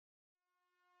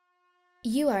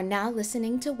You are now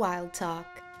listening to Wild Talk.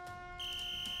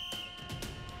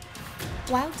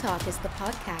 Wild Talk is the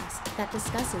podcast that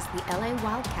discusses the LA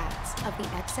Wildcats of the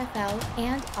XFL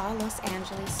and all Los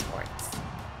Angeles sports.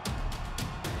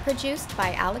 Produced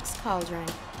by Alex Cauldron.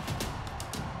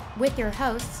 With your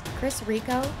hosts, Chris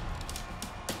Rico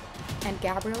and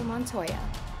Gabriel Montoya.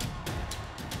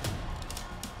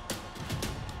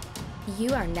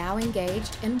 You are now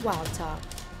engaged in Wild Talk.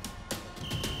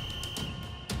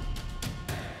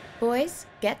 Boys,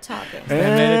 get talking.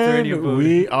 And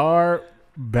we are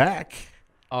back.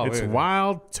 Oh, it's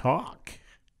Wild Talk.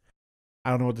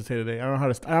 I don't know what to say today.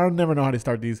 I never know how to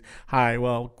start these. Hi,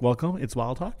 well, welcome. It's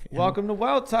Wild Talk. Welcome to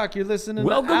Wild Talk. You're listening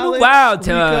Welcome to Alex, to Wild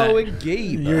Talk. Rico, and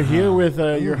Gabe. You're here with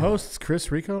your hosts,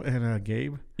 Chris Rico and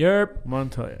Gabe Yerp.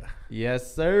 Montoya.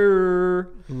 Yes, sir.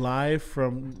 Live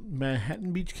from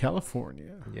Manhattan Beach,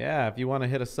 California. Yeah, if you want to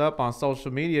hit us up on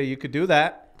social media, you could do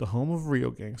that. The home of real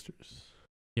gangsters.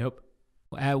 Yep.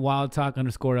 At Wild Talk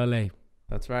 _LA.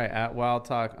 That's right. At Wild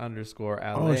Talk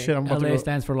 _LA. Oh, shit. I'm about LA to go.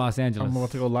 stands for Los Angeles. I'm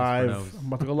about to go live. I'm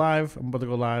about to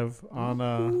go live on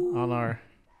our.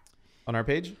 On our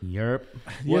page? Yerp.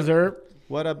 Yes, sir.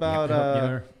 What about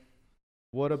Yerp.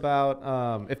 what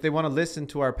about if they want to listen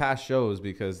to our past shows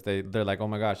because they're like, oh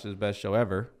my gosh, this is the best show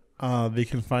ever. They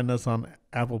can find us on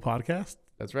Apple Podcast.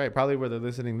 That's right. Probably where they're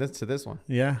listening to this one.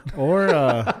 Yeah, or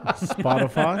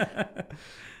Spotify.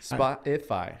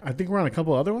 Spotify. I think we're on a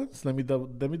couple other ones. Let me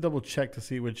double check to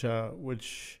see which.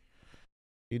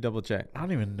 You double check. I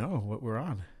don't even know what we're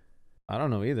on. I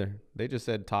don't know either. They just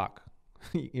said talk.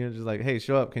 You're just like, hey,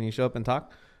 show up. Can you show up and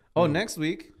talk? Oh, next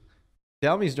week,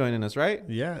 Delmi's joining us, right?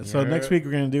 Yeah. So next week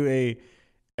we're gonna do a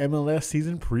MLS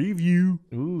season preview.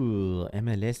 Ooh,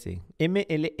 MLS.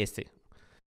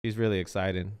 She's really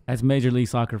excited. That's Major League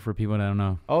Soccer for people that don't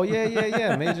know. Oh,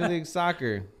 yeah. Major League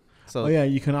Soccer. So, Oh yeah,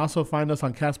 you can also find us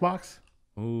on Castbox.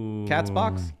 Ooh.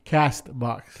 Catsbox?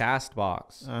 Castbox.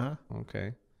 Castbox. Uh-huh.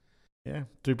 Okay. Yeah.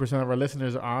 3% of our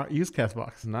listeners use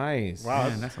Castbox. Nice. Wow.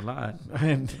 Man, that's a lot.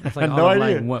 And That's I like had no all of,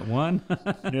 idea. like, what, one?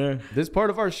 Yeah. This part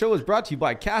of our show is brought to you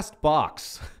by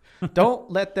Castbox.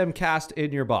 Don't let them cast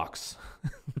in your box.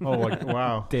 Oh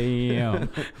wow. Damn.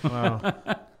 Wow.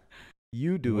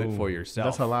 You do it for yourself.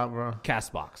 That's a lot, bro.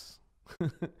 Castbox.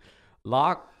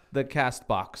 Lock the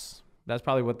Castbox. That's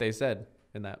probably what they said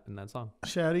in that song.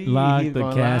 Shawty, Lock he's the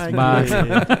gonna Castbox.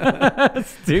 like it.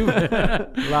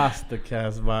 Stupid. Lost the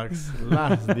Castbox.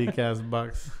 Lost the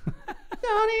Castbox.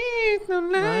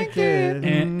 Like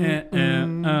it.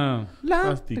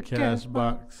 Lost the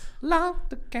Castbox. Lock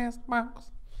the Castbox.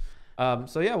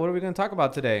 So yeah, what are we gonna talk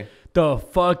about today? The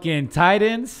fucking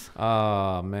Titans.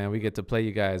 Oh man, we get to play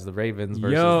you guys the Ravens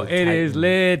versus Yo, the it is Titans.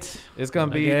 lit. It's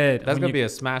gonna be Good. that's When gonna you- be a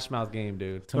smash mouth game,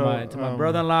 dude. To my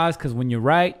brother-in-laws, because when you're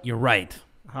right, you're right.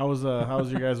 How was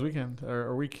your guys' weekend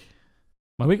or week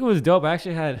My weekend was dope. I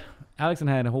actually had Alex and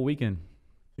I had a whole weekend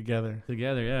together?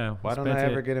 together. Yeah. Why don't I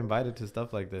ever get invited to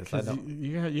stuff like this? I Because don't.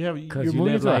 you're Because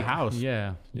moving live to a like house.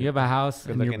 Yeah, you have a house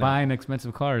Good and you're looking buying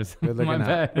expensive cars. Good My looking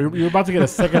bad. You're about to get a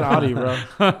second Audi, bro.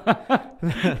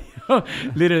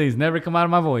 Literally, it's never come out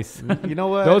of my voice. You know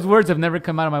what? Those words have never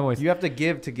come out of my voice. You have to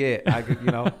give to get.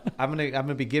 I'm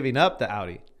gonna be giving up the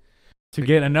Audi. To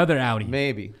get another Audi.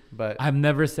 Maybe, but I've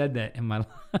never said that in my life.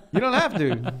 you don't have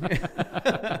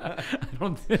to. I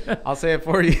don't. I'll say it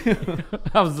for you.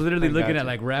 I was literally I looking got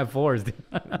at you. like RAV4s.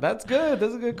 Dude. That's good.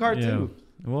 That's a good car Yeah. too.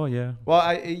 Well, yeah. Well,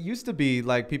 it used to be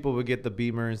like people would get the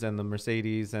Beamers and the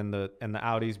Mercedes and the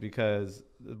Audis because,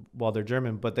 well, they're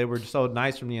German, but they were so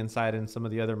nice from the inside, and some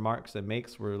of the other marks and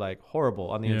makes were like horrible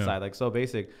on the Yeah. inside, like so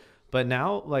basic. But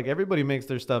now, like everybody makes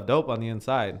their stuff dope on the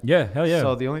inside. Yeah, hell yeah.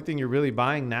 So the only thing you're really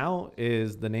buying now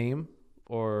is the name,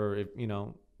 or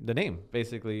the name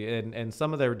basically, and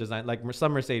some of their design, like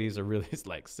some Mercedes are really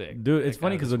like sick. Dude, it's Like,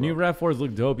 funny out of because this the new world. RAV4s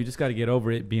look dope. You just got to get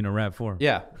over it being a RAV4.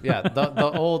 Yeah.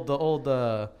 The old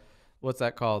what's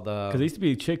that called? Because they used to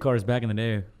be chick cars back in the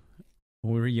day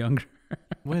when we were younger.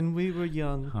 When we were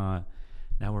young.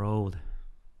 Now we're old.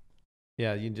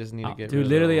 Yeah, you just need to get. rid Dude, of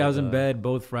literally, the I was in old, bed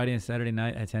both Friday and Saturday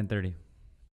night at 10:30.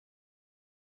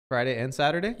 Friday and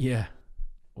Saturday. Yeah.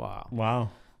 Wow. Wow.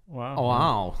 Oh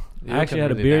wow. I actually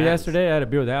had a beer yesterday. I had a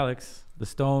beer with Alex. The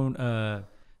Stone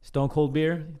Cold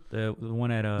beer. The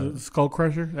one at The Skull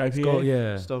Crusher IPA. Skull,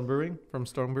 yeah. Stone Brewing from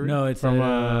Stone Brewing. No, it's From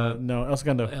at no El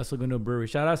Segundo. El Segundo Brewery.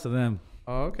 Shout outs to them.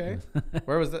 Oh okay.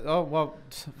 Where was that? Oh well,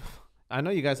 I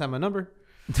know you guys have my number.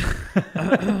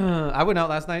 I went out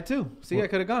last night too. See, I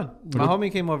could have gone. My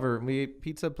homie came over. We ate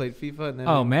pizza, played FIFA, and then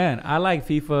Oh man, I like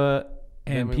FIFA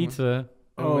Then and we went- pizza.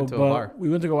 we went to a bar. We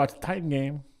went to go watch the Titan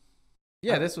game.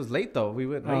 Yeah, this was late though. We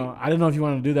went late. I didn't know if you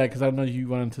wanted to do that because I didn't know you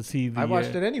wanted to see the. I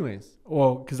watched it anyways.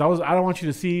 Well, because I don't want you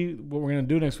to see what we're gonna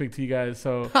do next week to you guys.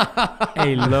 So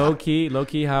Hey, low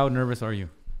key, how nervous are you?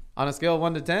 On a scale of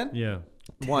 1 to 10, Yeah.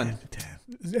 1. 10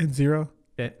 and 0.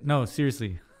 No,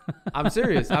 seriously. I'm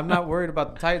serious. I'm not worried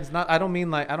about the Titans. I don't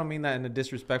mean that in a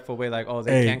disrespectful way. Like, oh,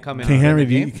 they can't come in. King and win Henry,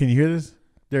 the game. can you hear this?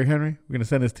 Derrick Henry, we're gonna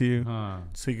send this to you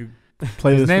so you can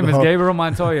play His this. name is Gabriel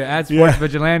Montoya at Sports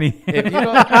Vigilante. If you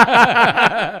don't,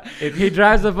 If he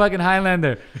drives a fucking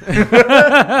Highlander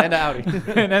and Audi.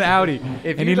 and an Audi,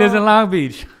 If and you he lives in don't- Long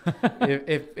Beach.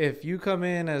 if you come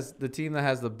in as the team that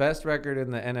has the best record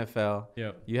in the NFL,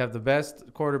 Yep. you have the best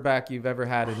quarterback you've ever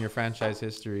had in your franchise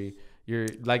history. You're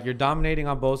dominating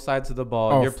on both sides of the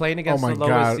ball. Oh, You're playing against oh my the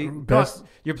lowest God. seed. Best-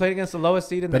 You're playing against the lowest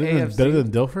seed in the better AFC.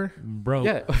 than Dilfer. Bro.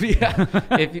 Yeah,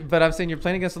 yeah. But I'm saying you're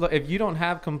playing against if you don't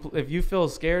have if you feel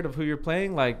scared of who you're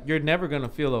playing, like you're never gonna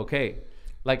feel okay,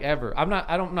 like ever. I'm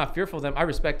not fearful of them. I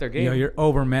respect their game. Yo, you're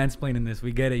over mansplaining this.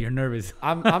 We get it. You're nervous.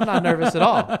 I'm not nervous at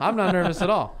all. I'm not nervous at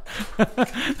all.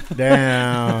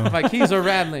 Damn. My keys are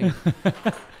rattling.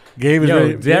 Gabe is Yo,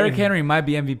 ready. Derrick Henry might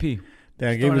be MVP.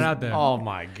 Damn, Just Gabe throwing is, it out there. Oh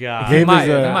my god. Gabe He is,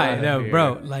 might. No,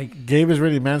 bro. Like, Gabe is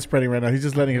really manspreading right now. He's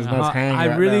just letting his nuts hang. I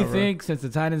right really now, bro. think since the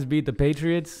Titans beat the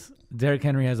Patriots, Derrick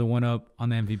Henry has a one-up on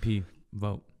the MVP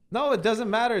vote. No, it doesn't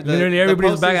matter. Literally,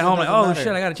 everybody's back at postseason home like, doesn't oh, matter.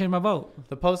 shit, I got to change my vote.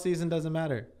 The postseason doesn't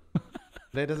matter.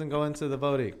 That doesn't go into the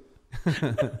voting.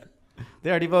 They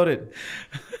already voted.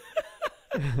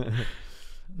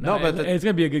 No, but it's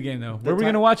going to be a good game, though. the Where are we Ti-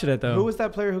 going to watch it at, though? Who was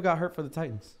that player who got hurt for the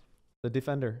Titans? The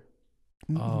defender.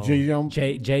 Oh, Jayon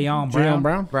Jayon Brown.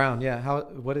 Brown. Brown, yeah.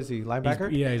 What is he? Linebacker?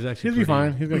 He's actually He'll be pretty-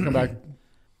 fine. He's gonna come back.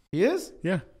 He is?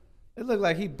 Yeah. It looked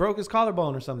like he broke his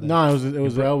collarbone or something. No, it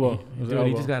was the elbow. It was the Dude,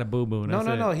 he elbow. just got a boo-boo.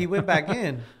 No. He went back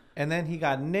in, and then he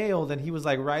got nailed, and he was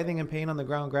like writhing in pain on the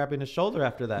ground, grabbing his shoulder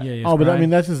after that. Yeah, Oh, but I mean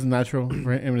that's just natural.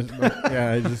 For him.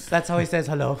 Yeah, it just That's how he says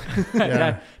hello.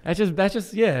 yeah. that's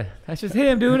just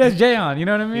him, dude. That's Jayon. You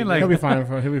know what I mean? Like, He'll be fine.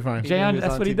 He'll be fine. He Jayon, was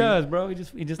that's on what he TV. does, bro.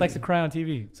 He just likes to cry on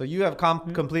TV. So you have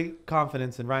complete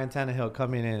confidence in Ryan Tannehill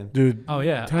coming in. Dude. Oh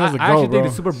yeah, Tannehill's a I actually goat, think bro.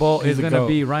 the Super Bowl He's is a gonna goat.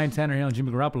 be Ryan Tannehill and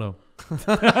Jimmy Garoppolo.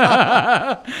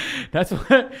 That's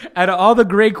what out of all the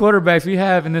great quarterbacks we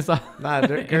have in this Nah, in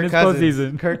this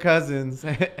postseason. Kirk Cousins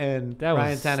and That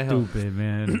Ryan was Tannehill. stupid,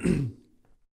 man.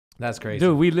 That's crazy.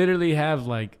 Dude, we literally have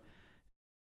like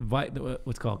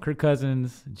what's called Kirk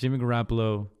Cousins, Jimmy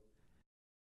Garoppolo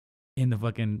in the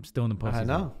fucking still in the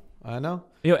postseason. I know.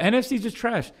 Yo, NFC's just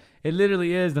trash. It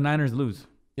literally is the Niners lose.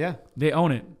 Yeah, They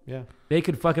own it. yeah. They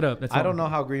could fuck it up. That's I all. don't know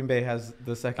how Green Bay has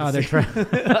the second. Oh, they're seed.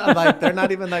 Like they're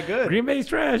not even that good. Green Bay's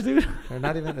trash, dude. They're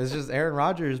not even. It's just Aaron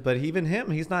Rodgers, but even him,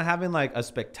 he's not having like a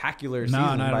spectacular No,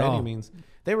 season not by at any all. means.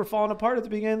 They were falling apart at the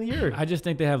beginning of the year. I just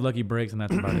think they have lucky breaks, and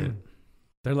that's about it.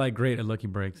 They're like great at lucky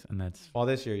breaks, and that's. Well,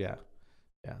 this year, yeah.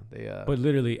 They. But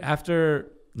literally, after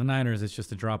the Niners, it's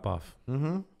just a drop off.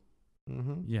 Mm-hmm.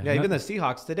 Mm-hmm. Yeah, Yeah. Even the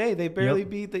Seahawks today, they barely Yep.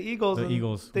 beat the Eagles. The and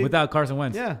Eagles they- without Carson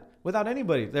Wentz. Yeah, without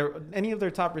anybody. Any of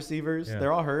their top receivers, Yeah.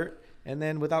 they're all hurt. And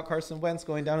then without Carson Wentz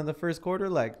going down in the first quarter,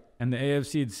 like, And the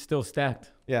AFC is still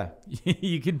stacked. yeah.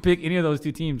 You can pick any of those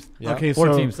two teams. Yeah. Okay, Four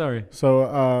so teams, sorry. So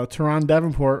Teron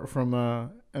Davenport from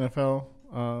NFL,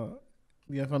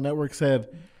 the NFL Network said,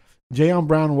 Jayon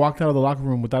Brown walked out of the locker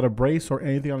room without a brace or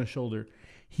anything on his shoulder.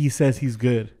 He says he's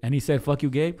good. And he said, fuck you,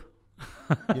 Gabe.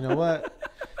 You know what?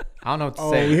 I don't know what to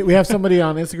Oh, say. we have somebody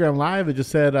on Instagram Live that just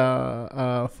said,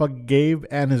 fuck Gabe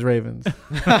and his Ravens.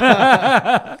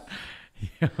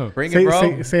 Yo. Bring it,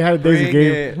 bro. Say hi to Daisy, Bring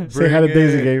Gabe. it. Say hi to Bring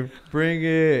Daisy, it. Gabe. Bring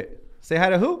it. Say hi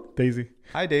to who? Daisy.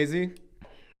 Hi, Daisy.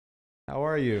 How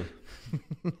are you?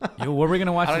 Yo, where are we going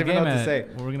to watch I the don't even game know what to at? say.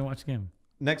 Where are we going to watch the game?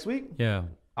 Next week, Yeah.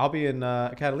 I'll be in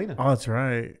Catalina. Oh, that's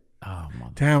right. Oh,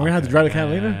 Damn, we're going to have to drive to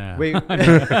Catalina. Catalina?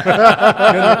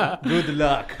 Wait. Good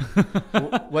luck.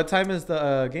 What time is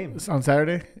the game? It's on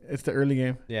Saturday. It's the early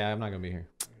game. Yeah, I'm not going to be here.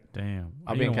 Damn.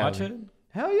 I'll Are be you in gonna watch Catalina. it?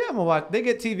 Hell yeah, I'm going to watch. They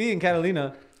get TV in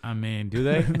Catalina. I mean, do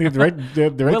they? the right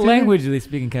What TV? language do they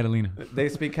speak in Catalina? They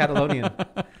speak Catalonian.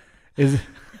 Is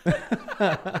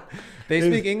They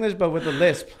speak English, but with a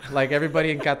lisp, like everybody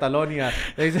in Catalonia.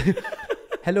 They say,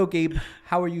 hello, Gabe.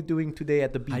 How are you doing today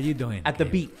at the beach? How you doing? At the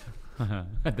Gabe? beach.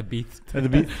 At the beach. at the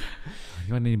beat?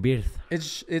 You want any beers?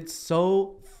 It's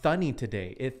so funny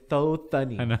today. It's so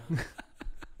funny. I know.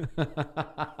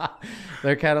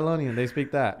 They're Catalonian. They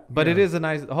speak that. But it Yeah. is a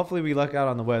nice. Hopefully, we luck out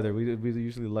on the weather. We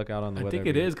usually luck out on the I weather. think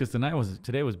it is because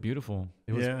today was beautiful.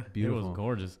 It was Yeah. beautiful. It was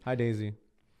gorgeous. Hi, Daisy.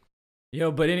 Yo,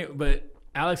 but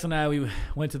Alex and I, we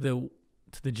went to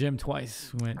the gym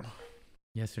twice. We went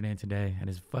yesterday and today, and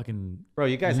his fucking Bro,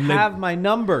 you guys Leg- have my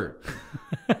number.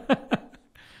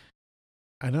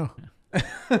 I know.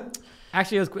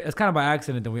 Actually, it's kind of by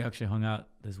accident that we actually hung out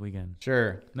this weekend.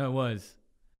 Sure. No, it was.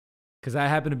 Because I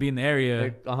happened to be in the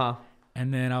area.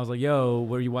 And then I was like, yo,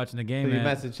 where are you watching the game So you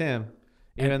at? messaged him,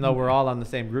 even though we're all on the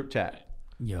same group chat.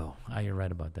 Yo, you're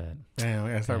right about that. Damn,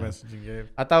 I start messaging Gabe.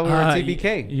 I thought we were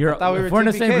TBK. I thought we were we're in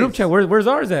the same group TBKs. chat. Where's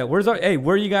ours at? Hey,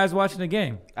 where are you guys watching the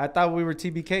game? I thought we were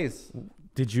TBKs.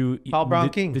 Did you Paul Brown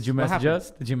Kings. Did you What message happened?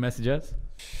 us? Did you message us?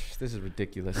 This is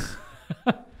ridiculous.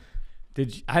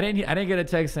 I didn't get a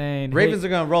text saying Ravens are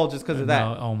gonna roll just because of that.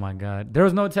 No, oh my god. There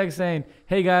was no text saying,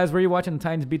 "Hey guys, where are you watching the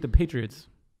Titans beat the Patriots?"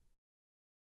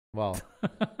 Well,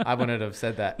 I wouldn't have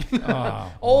said that.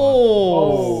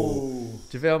 Oh.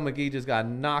 JaVale McGee just got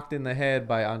knocked in the head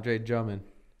by Andre Drummond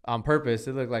on purpose.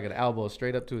 It looked like an elbow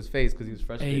straight up to his face because he was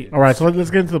frustrated. Hey. All right, so let's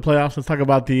get into the playoffs. Let's talk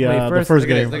about the first look at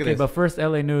game. this, look at Okay, but first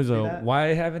LA news though. that?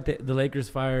 Why haven't the Lakers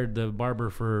fired the barber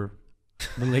for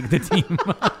the team?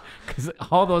 Because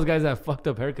all those guys have fucked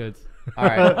up haircuts. All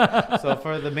right. So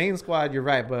for the main squad, you're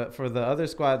right. But for the other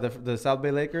squad, the South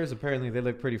Bay Lakers, apparently they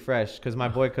look pretty fresh because my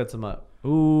boy cuts them up.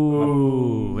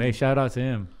 Ooh. Hey, shout out to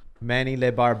him. Manny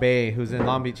Le Barbe, who's in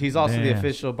Long Beach. He's also the Damn.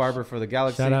 official barber for the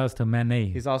Galaxy. Shout outs to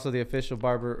Mané. He's also the official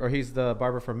barber, or he's the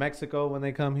barber for Mexico when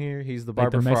they come here. He's the Like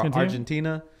the barber for Mexican team?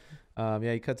 Argentina.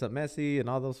 Yeah, he cuts up Messi and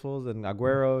all those fools, and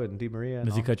Aguero and Di Maria. And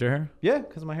Does he all. cut your hair? Yeah,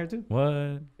 because of my hair too.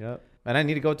 What? Yep. And I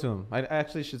need to go to him. I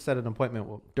actually should set an appointment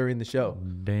during the show.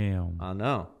 Damn. I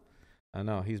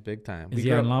know. He's big time. Is We he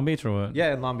grew out in up- Long Beach or what?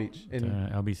 Yeah, in Long Beach, in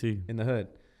LBC. the hood.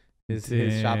 His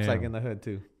shop's like Damn. in the hood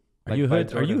too. Are Like you by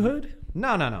hood? Are you Jordan. hood?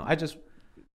 No. I just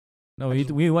No, I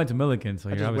just- we went to Milliken, so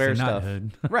I you're just wear obviously not stuff.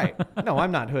 hood. right. No,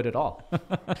 I'm not hood at all.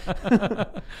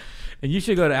 And you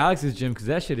should go to Alex's gym because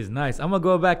that shit is nice. I'm gonna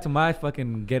go back to my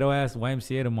fucking ghetto ass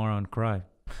YMCA tomorrow and cry.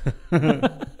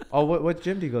 Oh, what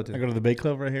gym do you go to? I go to the Bay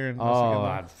Club right here. In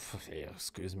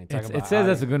Excuse me. It says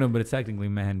that's a good one, but it's technically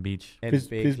Manhattan Beach. El please,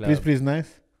 Bay please, Club. please, please,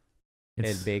 nice. El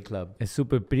It's Bay Club. it's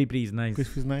super pretty nice. Please,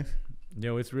 please, nice.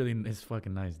 Yo, it's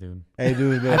fucking nice, dude. Hey,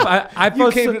 dude, man. I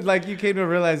You felt came to a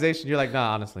realization. You're like,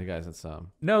 nah, honestly, guys, it's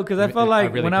no, because I felt I like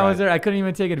really when I was cried. there, I couldn't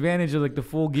even take advantage of like the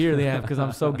full gear they have because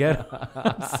I'm so ghetto.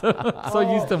 I'm so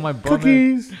used to my bum ass.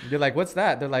 Cookies. You're like, what's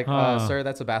that? They're like, sir,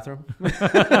 that's a bathroom.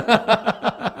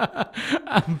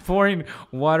 I'm pouring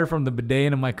water from the bidet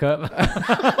into my cup.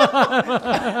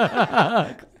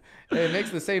 It makes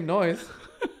the same noise.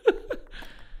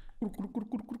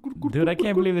 Dude, I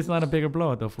can't believe it's not a bigger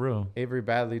blowout though, for real. Avery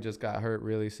Bradley just got hurt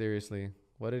really seriously.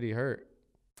 What did he hurt?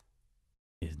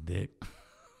 His dick.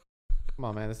 Come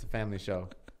on, man. This is a family show.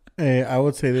 Hey, I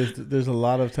would say there's a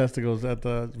lot of testicles at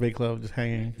the Bay Club just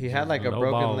hanging. He had like a Low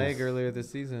broken balls. leg earlier this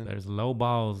season. There's low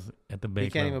balls at the Bay He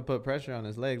can't Club. even put pressure on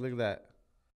his leg. Look at that.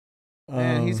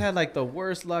 Man, he's had like the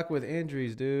worst luck with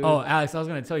injuries, dude. Oh, Alex, I was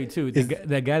gonna tell you too.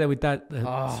 That guy that we thought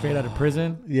straight out of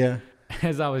prison. Yeah.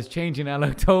 As I was changing, I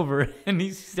looked over and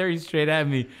he's staring straight at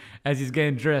me as he's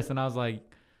getting dressed, and I was like,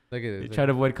 Look at this. try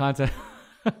to avoid contact.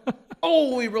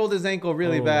 Oh, he rolled his ankle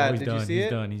really bad. Did you see he's it?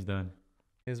 done. He's done.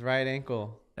 His right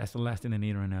ankle. That's the last thing they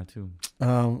need right now too.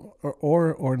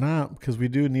 Or not, because we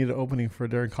do need an opening for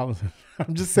Derek Collison.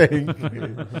 I'm just saying.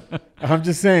 I'm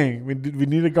just saying. We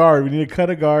need a guard. We need to cut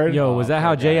a guard. Yo, was that how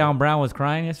poor guy. Jayon Brown was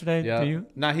crying yesterday Yeah. to you?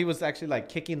 Nah, he was actually like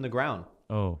kicking the ground.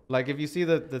 Oh, Like if you see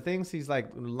the things, he's like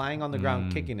lying on the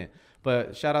ground kicking it.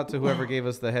 But shout out to whoever gave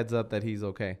us the heads up that he's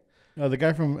okay. The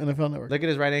guy from NFL Network. Look at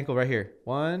his right ankle right here.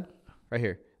 One, right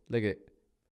here. Look at it.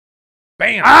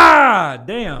 Bam! ah,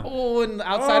 damn. Oh, and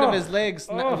outside of his legs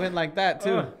went like that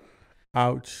too.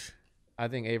 Ouch. I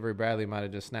think Avery Bradley might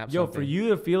have just snapped Yo, something. for you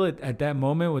to feel it at that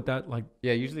moment without like,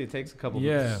 Yeah, usually it takes a couple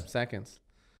seconds.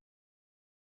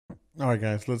 All right,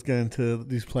 guys, let's get into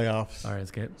these playoffs. all right,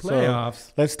 let's get So-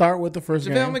 playoffs. Let's start with the first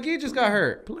JaVale game. McGee just got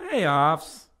hurt.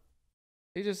 Playoffs.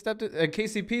 He just stepped it.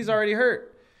 KCP's already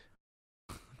hurt.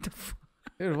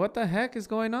 Dude, what the heck is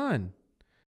going on?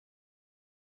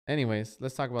 Anyways,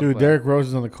 let's talk about Dude, the play. Derrick Rose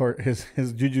is on the court. His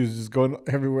juju's just going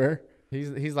everywhere.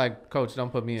 He's like, Coach,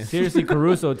 don't put me in. Seriously,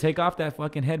 Caruso, take off that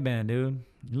fucking headband, dude.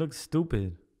 You look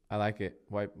stupid. I like it.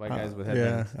 White guys with Yeah,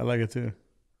 headbands. I like it too.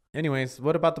 Anyways,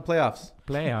 what about the playoffs?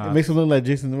 Playoffs. It makes him look like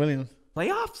Jason Williams.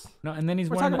 Playoffs? No, and then he's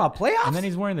We're wearing talking about playoffs? and then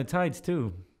he's wearing the tights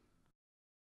too.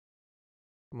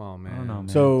 Come on, I don't know, man. man.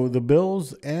 So the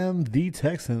Bills and the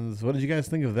Texans. What did you guys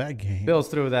think of that game? Bills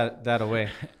threw that away.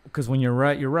 Because when you're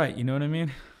right, you're right. You know what I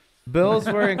mean? Bills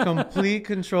were in complete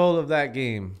control of that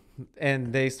game,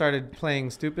 and they started playing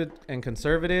stupid and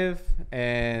conservative,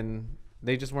 and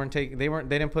they just weren't taking. They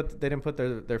didn't put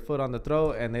their foot on the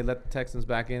throat, and they let the Texans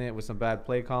back in it with some bad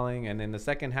play calling. And in the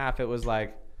second half, it was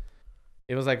like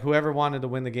whoever wanted to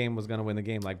win the game was going to win the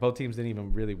game. Like both teams didn't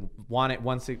even really want it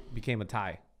once it became a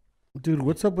tie. Dude,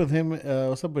 what's up with him?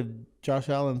 What's up with Josh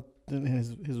Allen and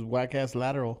his whack ass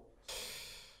lateral?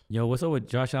 Yo, what's up with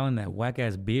Josh Allen? That whack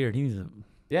ass beard. He needs to.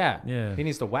 Yeah. He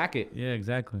needs to whack it. Yeah,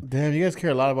 exactly. Damn, you guys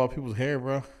care a lot about people's hair,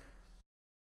 bro.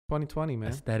 2020, man.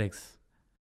 Aesthetics.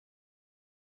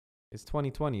 It's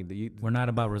 2020. We're not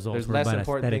about results. There's We're less about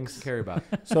important aesthetics. things to care about.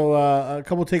 So a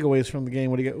couple takeaways from the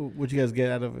game. What you guys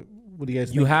get out of it? What do you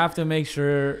guys? You think? have to make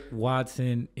sure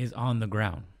Watson is on the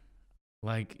ground.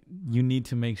 Like, you need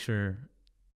to make sure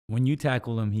when you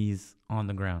tackle him, he's on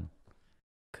the ground.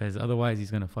 Because otherwise, he's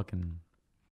going to fucking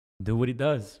do what he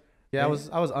does. Yeah, I was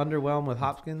underwhelmed with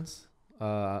Hopkins.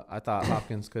 I thought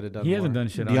Hopkins could have done He more. hasn't done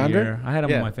shit all DeAndre? year. I had him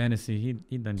Yeah. on my fantasy.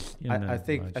 He done. I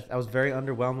think I was very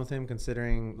underwhelmed with him,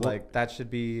 considering like that should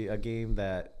be a game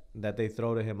that they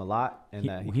throw to him a lot, and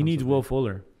that he comes needs with Will it.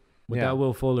 Fuller. Without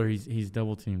Will Fuller, he's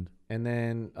double teamed. And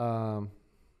then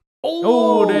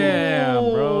Oh, damn,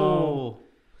 bro.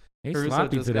 They Caruso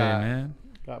sloppy just today, got- man.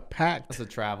 Got packed. That's a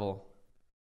travel.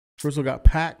 Caruso got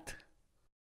packed.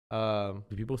 Um,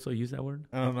 Do people still use that word?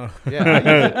 I don't know.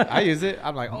 yeah, I use it.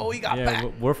 I'm like, oh, he got Yeah,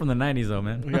 back. we're from the 90s, though,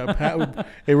 man. We got packed.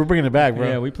 Hey, we're bringing it back, bro.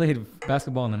 Yeah, we played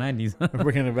basketball in the 90s. We're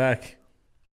bringing it back.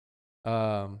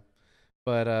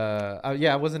 But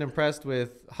I wasn't impressed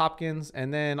with Hopkins.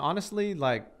 And then honestly,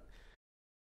 like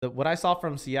what I saw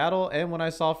from Seattle and what I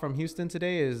saw from Houston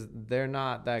today is they're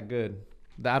not that good.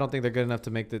 I don't think they're good enough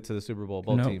to make it to the Super Bowl.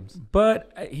 Both teams.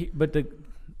 But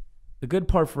the good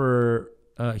part for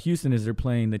Houston is they're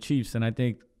playing the Chiefs, and I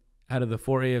think out of the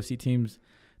 4 AFC teams,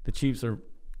 the Chiefs are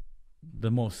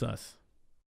the most sus.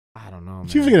 I don't know, man.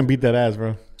 Chiefs are gonna beat that ass,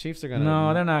 bro. Chiefs are gonna.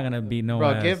 No, they're not gonna beat no Bro,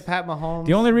 ass. give Pat Mahomes.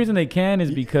 The only reason they can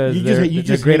is because you they're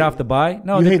just great hate- off the bye.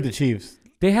 No, you they, hate the Chiefs.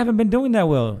 they haven't been doing that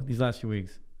well these last few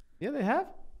weeks. Yeah, they have.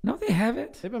 No, they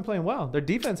haven't. They've been playing well. Their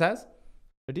defense has.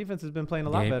 Their defense has been playing a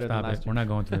lot Gabe, better than stop last it. year. We're not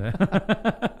going through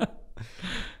that.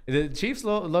 The Chiefs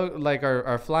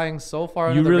are flying so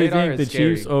far You under really the radar. think the It's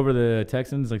scary. Chiefs over the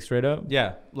Texans, like straight up?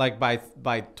 Yeah, like by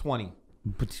 20.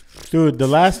 Dude, the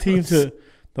last team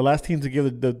to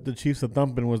give the Chiefs a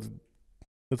thumping was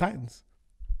the Titans.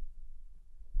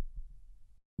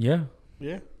 Yeah.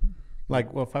 Yeah.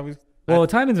 Like, what, 5 weeks? Well, the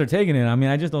Titans are taking it. I mean,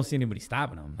 I just don't see anybody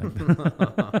stopping them.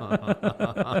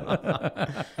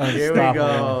 Here we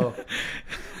go.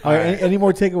 All right, any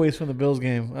more takeaways from the Bills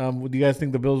game? Do you guys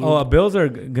think the Bills will, Bills are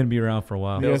going to be around for a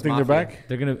while. do you guys think they're Mafia. back?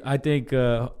 They're going to, I think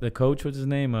the coach, what's his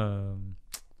name?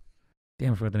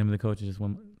 Damn, I forgot the name of the coach. It just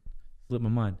slipped my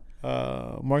mind.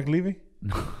 Mark Levy?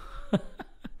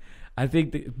 I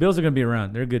think the Bills are going to be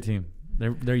around. They're a good team.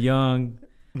 They're young.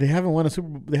 They haven't won a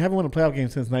playoff game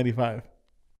since '95.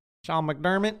 Sean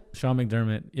McDermott. Sean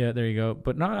McDermott. Yeah, there you go.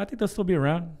 But no, I think they'll still be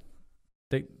around.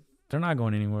 They're not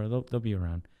going anywhere. They'll be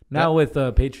around. Now with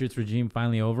Patriots regime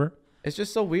finally over. It's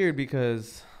just so weird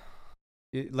because,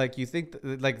 you think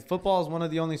like football is one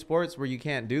of the only sports where you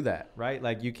can't do that, right?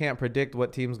 Like you can't predict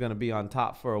what team's going to be on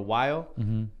top for a while,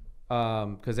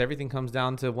 because everything comes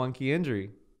down to one key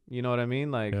injury. You know what I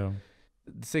mean? Like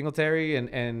Singletary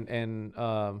and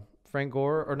Frank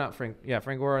Gore, or not Frank? Yeah,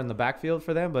 Frank Gore are in the backfield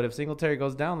for them. But if Singletary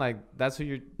goes down, like that's who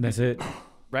you're. That's it.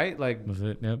 Right? Like That's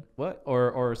it. Yep. what?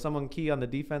 Or someone key on the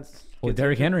defense. Well, gets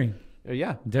Derrick injured? Henry.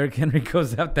 Yeah. Derrick Henry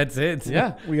goes out. That's it.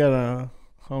 Yeah. We got a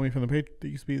homie from the Patriots that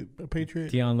used to be a Patriot.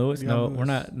 Deion Lewis. Deion No, Lewis. we're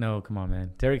not. No, come on,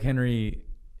 man. Derrick Henry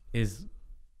is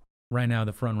right now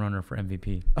the front runner for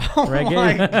MVP. Oh Right,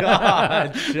 my Gabe?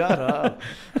 God! Shut up.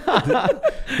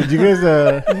 Did you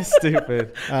guys?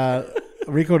 Stupid.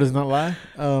 Rico does not lie.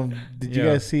 Did you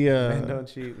Yeah. guys see? Man, don't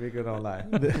cheat. Rico don't lie.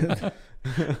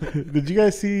 Did you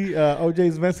guys see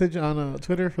OJ's message on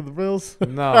Twitter for the Bills?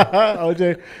 No.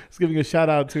 OJ is giving a shout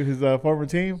out to his former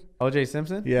team. OJ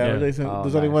Simpson? Yeah, Yeah. OJ said, Oh,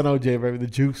 there's only nice. one OJ, baby, the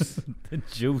juice. The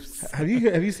juice. Have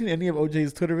you seen any of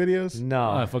OJ's Twitter videos?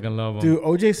 No. I fucking love him. Dude,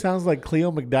 OJ sounds like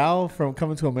Cleo McDowell from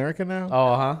Coming to America now.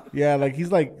 Oh, huh? Yeah, like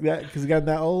he's like that because he got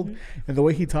that old, and the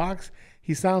way he talks,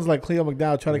 he sounds like Cleo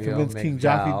McDowell trying to convince King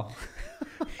Joffrey.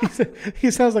 He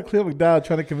sounds like Cleo McDowell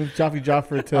trying to convince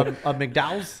Joffrey to A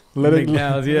McDowell's? let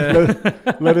McDowell's,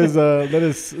 yeah. let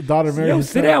his daughter marry. Yo, his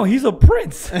sit son. down. He's a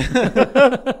prince.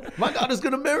 My daughter's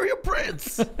going to marry a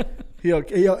prince. Yo,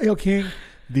 King,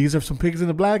 these are some pigs in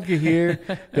the blanket here.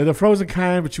 They're the frozen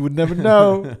kind, but you would never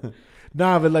know.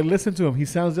 Nah, but like, listen to him. He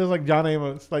sounds just like John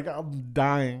Amos. Like, I'm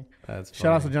dying. That's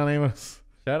Shout out to John Amos.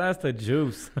 Shout out to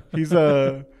Juice. He's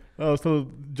so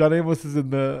John Amos is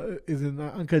in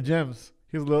Uncut Gems.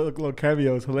 His little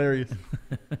cameo is hilarious.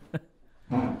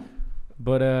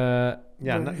 But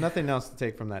Yeah, nothing else to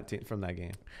take from that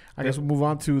game. I guess we'll move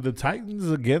on to the Titans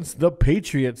against the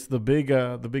Patriots. The big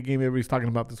game everybody's talking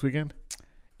about this weekend.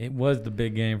 it was the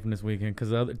big game from this weekend because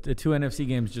the two NFC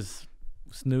games just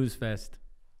snooze fest.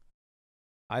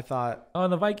 I thought. Oh,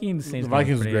 the Vikings. The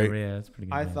Vikings is great. Yeah, it's pretty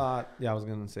good. I thought. Yeah, I was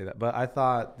gonna say that, but I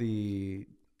thought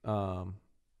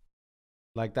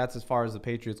like that's as far as the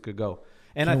Patriots could go.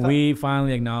 And Can we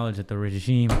finally acknowledge that the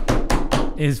regime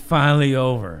is finally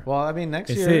over? Well, I mean, next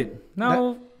It's year. it.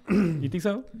 No, you think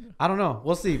so? I don't know.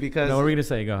 We'll see because No, what were you gonna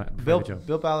say? Go ahead. Bill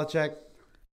Belichick.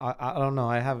 I don't know.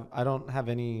 I don't have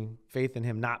any faith in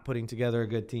him not putting together a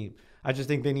good team. I just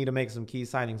think they need to make some key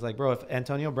signings. Like, bro, if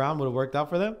Antonio Brown would have worked out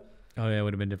for them. Oh yeah, it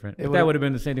would have been different. It But that would've- would have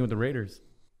been the same thing with the Raiders.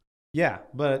 Yeah,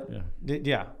 but Yeah.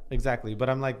 yeah, exactly. But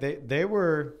I'm like they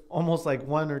were almost like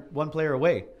one player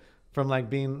away from like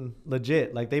being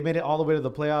legit. Like they made it all the way to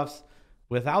the playoffs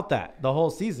without that the whole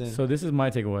season. So this is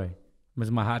my takeaway. This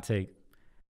is my hot take.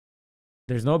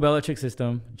 There's no Belichick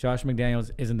system. Josh McDaniels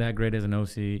isn't that great as an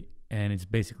OC, and it's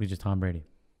basically just Tom Brady.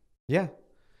 Yeah.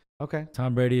 Okay.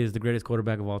 Tom Brady is the greatest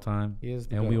quarterback of all time, He is.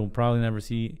 and we will probably never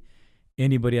see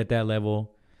anybody at that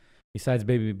level besides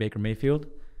baby Baker Mayfield.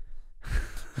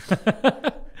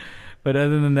 But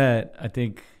other than that, I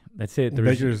think that's it. The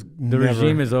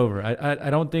regime is over. I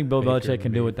don't think Bill Baker Belichick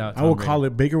can do without Tom I will Brady. call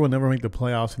it Baker will never make the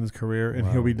playoffs in his career, and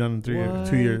Wow. he'll be done in 2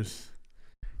 What? years.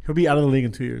 He'll be out of the league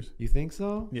in 2 years. You think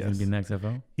so? He's Yes. going to be in the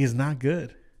XFL. He's not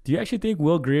good. Do you actually think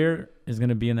Will Greer is going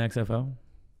to be in the XFL?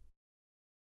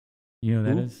 You know who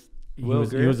that Who? is?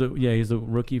 Will He was a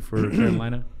rookie for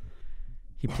Carolina.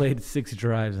 He played 6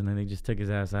 drives, and then they just took his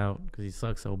ass out because he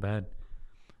sucks so bad.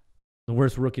 The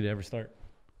worst rookie to ever start.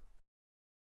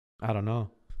 I don't know.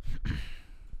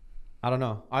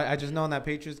 I just know in that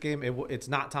Patriots game, it's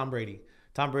not Tom Brady.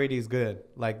 Tom Brady is good.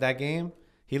 Like that game,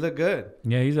 he looked good.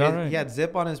 Yeah, he's all right. He had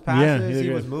zip on his Yeah, passes. he he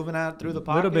looked was good. moving out through the a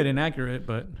pocket. little bit inaccurate,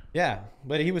 but Yeah,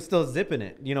 but he was still zipping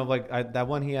it. You know, like that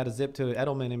one he had a zip to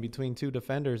Edelman in between 2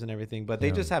 defenders and everything. But they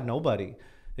Yeah. just have nobody.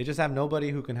 They just have nobody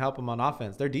who can help them on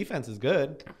offense. Their defense is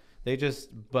good. They just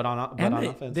on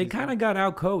offense. they kind of got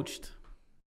out coached.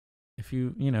 If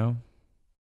you know,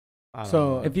 I don't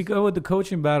So- know. if you go with the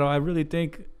coaching battle, I really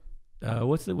think.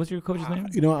 What's your coach's name?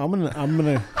 You know, I'm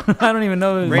gonna I don't even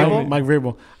know. his Vrabel? name. Mike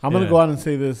Vrabel. I'm gonna Yeah. go out and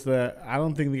say this: that I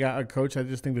don't think they got a coach. I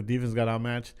just think the defense got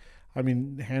outmatched. I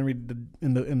mean, Henry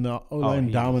in the O line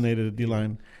he dominated the D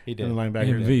line he and the did.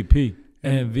 linebacker.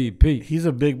 MVP. He's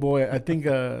a big boy. I think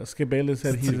Skip Bayless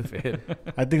said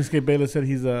I think Skip Bayless said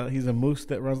he's a moose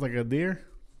that runs like a deer.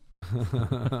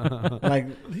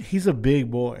 Like he's a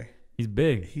big boy. He's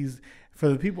big. He's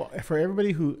for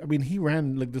everybody who he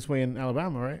ran like this way in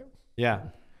Alabama, right? Yeah.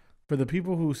 For the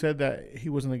people who said that he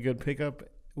wasn't a good pickup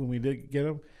when we did get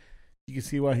him, you can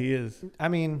see why he is. I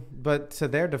mean, but to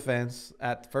their defense,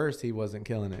 at first he wasn't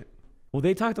killing it. Well,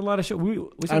 they talked a lot of shit. We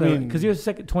I mean- because you're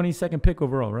 22nd pick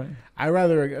overall, right? I'd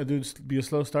rather a dude be a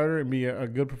slow starter and be a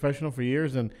good professional for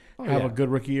years than have yeah. a good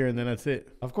rookie year and then that's it.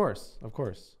 Of course.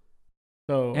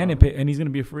 So And he's gonna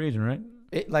be a free agent,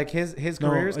 right? Like his No,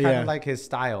 career is kind yeah. of like his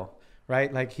style,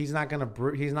 right? Like he's not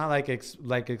he's not like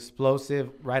explosive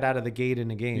right out of the gate in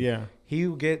the game. yeah.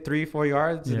 He'll get 3-4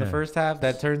 yards in the Yeah. first half.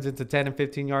 That turns into 10 and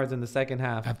 15 yards in the second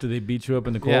half. After they beat you up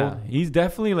in the cold, Yeah. he's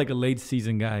definitely like a late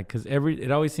season guy because it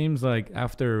always seems like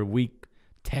after week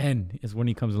 10 is when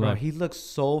he comes Bro, alive. he looked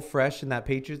so fresh in that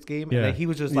Patriots game, Yeah. and then he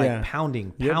was just like Yeah.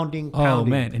 pounding. Oh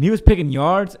man, and he was picking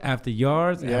yards after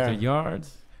yards Yeah. after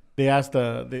yards. They asked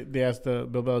Bill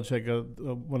Belichick,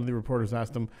 one of the reporters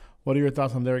asked him, "What are your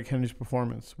thoughts on Derrick Henry's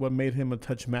performance? What made him a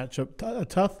tough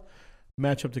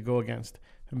matchup to go against?"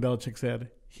 And Belichick said,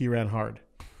 "He ran hard."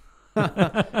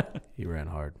 He ran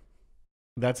hard.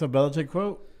 That's a Belichick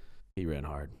quote? He ran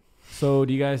hard. So,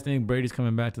 do you guys think Brady's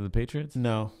coming back to the Patriots?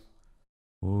 No.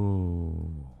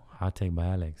 Ooh, hot take by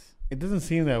Alex. It doesn't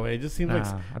seem that way. It just seems Nah, I like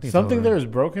think it's something over. there is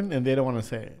broken and they don't want to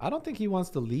say it. I don't think he wants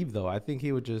to leave though. I think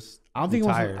he would just. I don't think he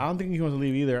retire. wants to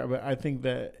leave either, but I think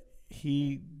that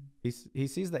he He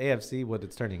sees the AFC what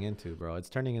it's turning into, bro. It's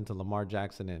turning into Lamar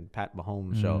Jackson and Pat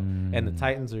Mahomes show, and the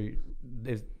Titans are.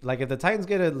 If the Titans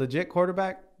get a legit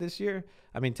quarterback this year,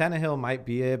 I mean Tannehill might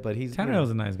be it, but he's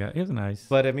Tannehill's a nice guy. He was nice.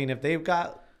 But I mean, if they've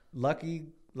got lucky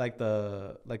like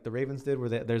the Ravens did, where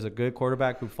there's a good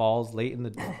quarterback who falls late in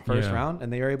the first Yeah. round,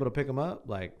 and they are able to pick him up,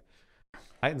 like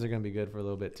Titans are gonna be good for a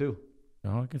little bit too.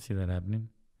 Oh, I can see that happening.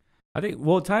 I think.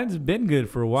 Well, Titans have been good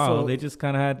for a while. So- They just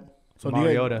kind of had. so do you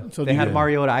guys- Mariota. so They do had you-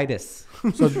 Mariota-itis.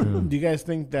 So True. do you guys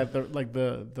think that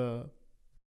the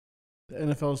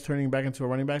NFL is turning back into a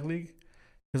running back league?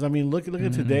 Because I mean, look at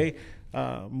today.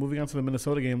 Moving on to the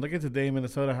Minnesota game. Look at today in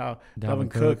Minnesota how Dalvin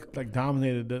Cook like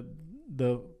dominated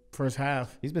the first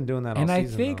half. He's been doing that all And I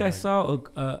season. think though, I like- saw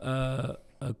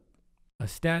a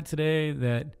stat today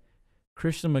that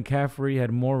Christian McCaffrey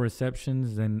had more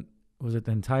receptions than was it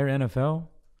the entire NFL?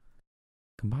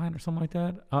 combined or something like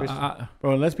that.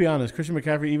 Bro, let's be honest. Christian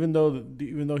McCaffrey, even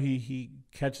though he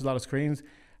catches a lot of screens,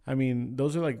 I mean,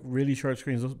 those are like really short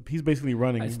screens. He's basically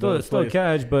running. It's still a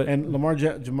catch, but and Lamar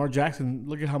Jackson,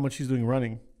 look at how much he's doing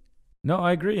running. No,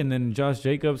 I agree. And then Josh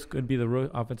Jacobs could be the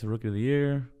offensive rookie of the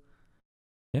year.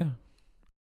 Yeah.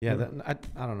 Yeah,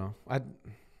 I don't know.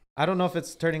 I don't know if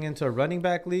it's turning into a running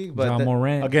back league, but John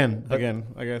Morant again,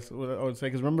 I guess what I would say,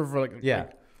 because remember for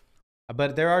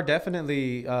but there are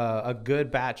definitely a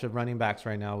good batch of running backs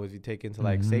right now. If you take into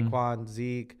like Saquon,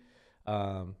 Zeke,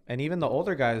 and even the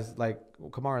older guys, like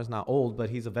Kamara's not old, but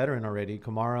he's a veteran already.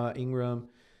 Kamara, Ingram.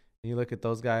 You look at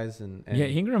those guys, and yeah,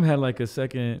 Ingram had like a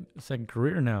second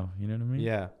career now. You know what I mean?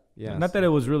 Yeah. Not that it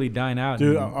was really dying out.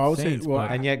 Dude, I would say,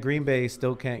 and yet Green Bay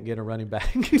still can't get a running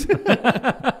back.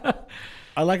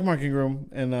 I like Mark Ingram,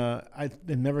 and I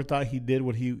never thought he did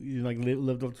what he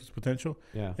lived up to his potential.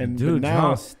 Yeah, and dude, now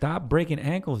John, stop breaking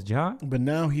ankles, John. But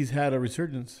now he's had a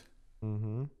resurgence.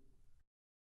 Mm-hmm.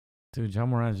 Dude, John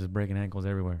Moran's just breaking ankles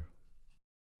everywhere.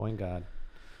 Point God.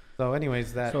 So,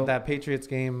 anyways, that Patriots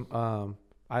game,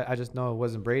 I just know it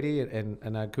wasn't Brady,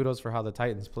 and kudos for how the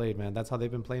Titans played, man. That's how they've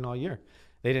been playing all year.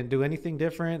 They didn't do anything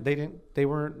different. They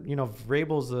weren't,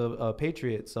 Vrabel's a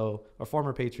Patriot, a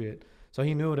former Patriot. So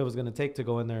he knew what it was going to take to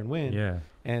go in there and win. Yeah.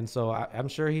 And so I'm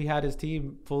sure he had his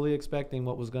team fully expecting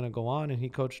what was going to go on, and he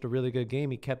coached a really good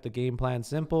game. He kept the game plan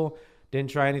simple, didn't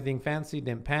try anything fancy,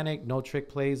 didn't panic, no trick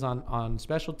plays on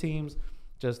special teams.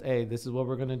 Just, hey, this is what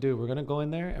we're going to do. We're going to go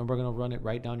in there, and we're going to run it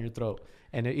right down your throat.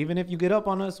 And even if you get up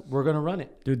on us, we're going to run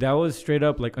it. Dude, that was straight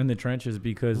up like in the trenches,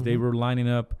 because they were lining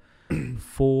up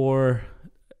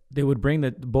they would bring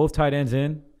both tight ends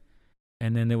in,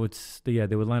 and then they would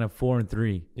line up 4 and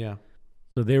 3. Yeah.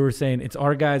 So they were saying it's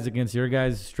our guys against your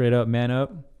guys, straight up, man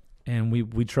up, and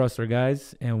we trust our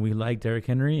guys, and we like Derrick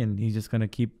Henry, and he's just gonna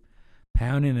keep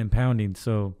pounding and pounding.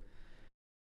 So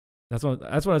that's what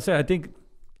I said. I think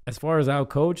as far as out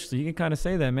coach, so you can kind of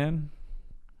say that, man.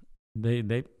 They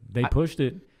pushed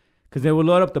it because they would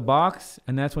load up the box,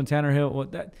 and that's when Tannehill.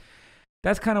 Well,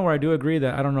 that's kind of where I do agree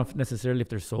that I don't know if necessarily if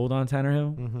they're sold on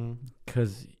Tannehill,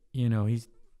 because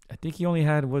I think he only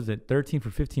had, 13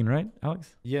 for 15, right,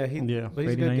 Alex? Yeah, but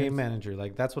he's a good game manager.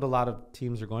 Like, that's what a lot of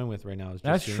teams are going with right now.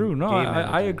 That's true. No,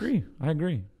 I agree.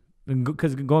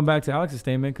 Because going back to Alex's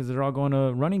statement, because they're all going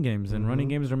to running games, and running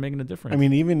games are making a difference. I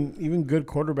mean, even good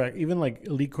quarterback, even like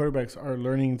elite quarterbacks are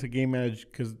learning to game manage,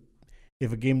 because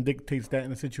if a game dictates that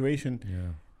in a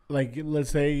situation, like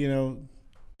let's say you're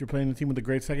playing a team with a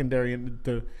great secondary and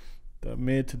the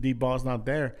mid to deep ball is not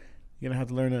there. You're going to have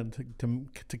to learn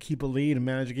to keep a lead and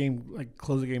manage a game, like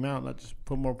close the game out, not just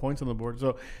put more points on the board.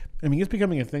 So, I mean, it's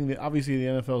becoming a thing that obviously the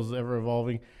NFL is ever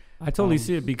evolving. I totally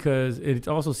see it, because it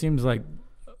also seems like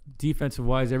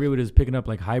defensive-wise, everybody is picking up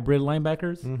like hybrid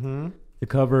linebackers to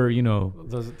cover,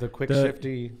 the quick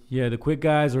shifty. Yeah, the quick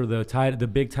guys, or the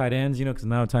big tight ends, because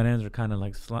now tight ends are kind of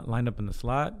like lined up in the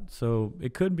slot. So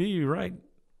it could be, you're right,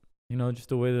 just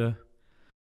the way the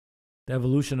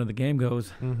evolution of the game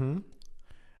goes. Mm-hmm.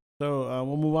 So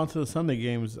we'll move on to the Sunday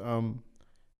games. The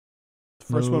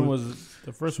first one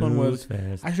was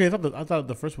fast. Actually, I thought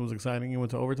the first one was exciting. It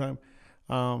went to overtime.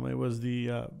 It was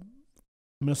the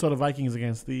Minnesota Vikings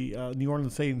against the New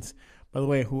Orleans Saints. By the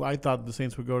way, who I thought the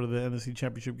Saints would go to the NFC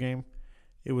Championship game.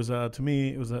 It was to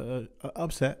me it was a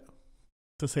upset,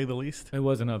 to say the least. It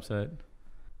was an upset,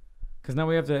 because now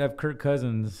we have to have Kirk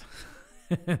Cousins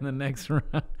in the next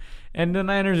round, and the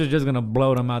Niners are just gonna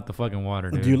blow them out the fucking water,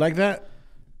 dude. Do you like that?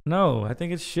 No, I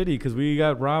think it's shitty, because we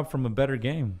got robbed from a better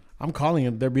game. I'm calling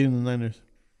it. They're beating the Niners.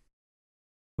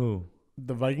 Who?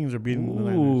 The Vikings are beating the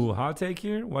Niners. Ooh, hot take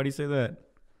here? Why do you say that?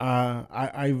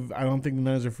 I don't think the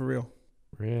Niners are for real.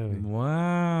 Really?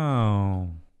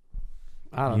 Wow.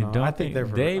 I don't know. I think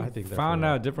they found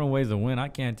out different ways to win. I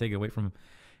can't take it away from them.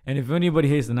 And if anybody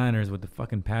hates the Niners with the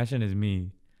fucking passion, is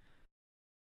me.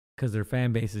 Because their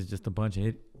fan base is just a bunch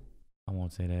of I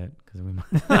won't say that, because we might.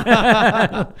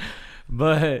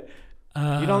 But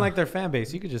you don't like their fan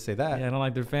base. You could just say that. Yeah, I don't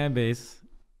like their fan base.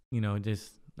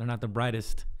 Just they're not the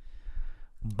brightest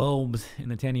bulbs in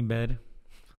the tanning bed.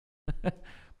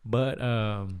 But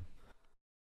no,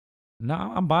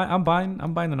 I'm buying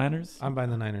the Niners. I'm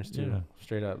buying the Niners too. Yeah.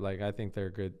 Straight up. Like, I think they're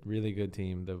a good, really good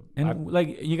team.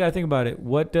 You got to think about it.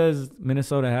 What does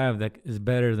Minnesota have that is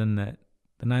better than that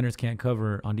the Niners can't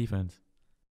cover on defense?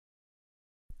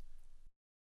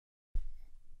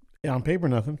 Yeah, on paper,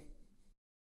 nothing.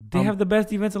 They have the best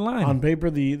defensive line. On paper,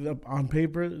 the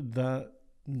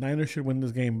Niners should win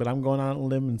this game, but I'm going out on a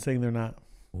limb and saying they're not.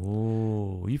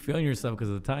 Oh, you feeling yourself because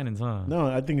of the Titans, huh? No,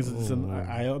 I think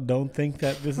I don't think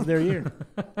that this is their year.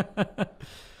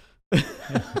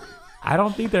 I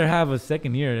don't think they have a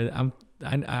second year.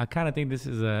 I kind of think this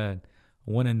is a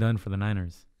one and done for the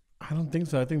Niners. I don't think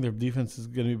so. I think their defense is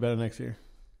going to be better next year.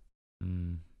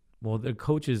 Well, their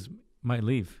coaches might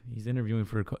leave. He's interviewing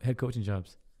for head coaching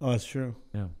jobs. Oh, that's true.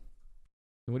 Yeah.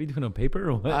 What are you doing on paper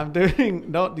or what? I'm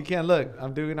doing. No, you can't look.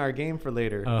 I'm doing our game for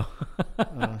later. Oh,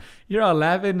 you're all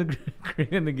laughing,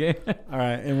 creating the game. All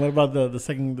right, and what about the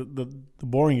second the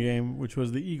boring game, which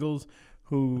was the Eagles,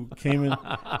 who came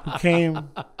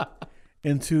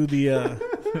into the.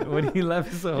 What are you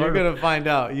laughing so hard? You're gonna find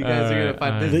out. You guys are gonna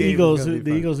find this the game Eagles. is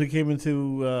The Eagles who came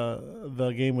into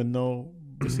the game with no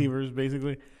receivers,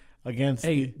 basically, against.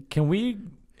 Can we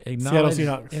acknowledge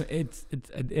Seattle Seahawks?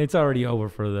 It's already over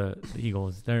for the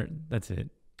Eagles. That's it.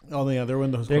 Oh yeah, their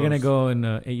window. They're gonna go in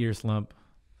an 8-year slump.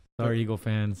 Sorry, Eagle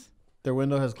fans. Their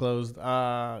window has closed.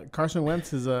 Carson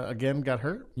Wentz is again got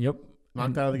hurt. Yep.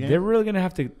 Knocked out of the game. They're really gonna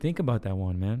have to think about that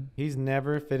one, man. He's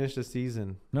never finished a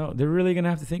season. No, they're really gonna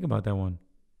have to think about that one.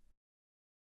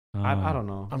 I don't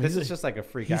know. I mean, this is just like a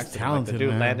freak accident. Talented, like the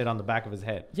dude man. landed on the back of his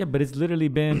head. Yeah, but it's literally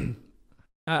been.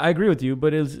 I agree with you,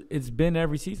 but it's been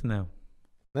every season now.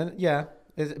 Then yeah,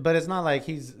 but it's not like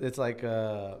it's like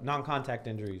non-contact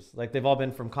injuries. Like they've all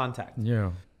been from contact.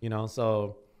 Yeah. You know,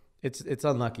 so it's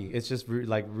unlucky. It's just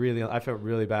really, I felt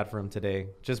really bad for him today,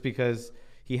 just because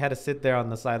he had to sit there on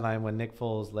the sideline when Nick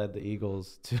Foles led the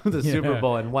Eagles to the Super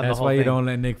Bowl and won the whole thing. That's why you don't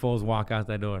let Nick Foles walk out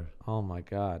that door. Oh my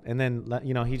God! And then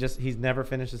he's never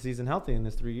finished the season healthy in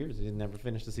his 3 years. He's never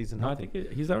finished the season healthy. I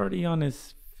think he's already on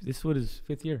his. This was his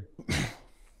 5th year.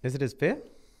 Is it his 5th?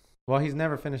 Well, he's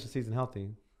never finished the season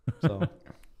healthy, so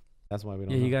that's why we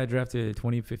don't. Yeah, know. he got drafted in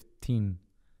 2015.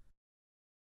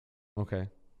 Okay.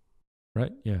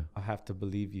 Right? Yeah. I have to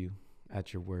believe you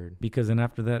at your word. Because then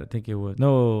after that, I think it was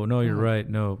no. You're right.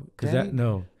 No, because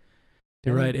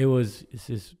you're right. It's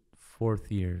his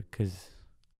 4th year because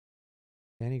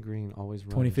Danny Green always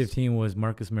runs. 2015 was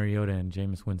Marcus Mariota and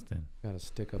Jameis Winston. Got to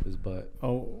stick up his butt.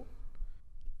 Oh.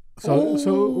 So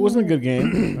it wasn't a good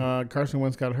game. Carson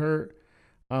Wentz got hurt.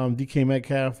 DK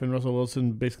Metcalf and Russell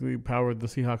Wilson basically powered the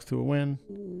Seahawks to a win.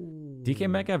 DK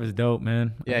Metcalf is dope,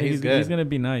 man. Yeah, he's good. He's gonna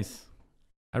be nice.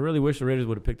 I really wish the Raiders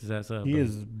would have picked his ass up. He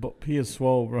is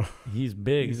swole, bro. He's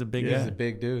big. He's a big guy. He's a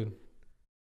big dude.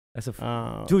 That's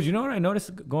a dude. You know what I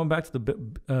noticed going back to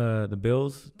the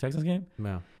Bills Texans game?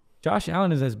 No. Josh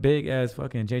Allen is as big as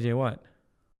fucking JJ Watt.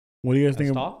 What do you guys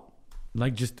think?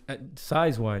 Like just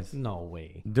size wise? No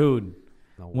way, dude.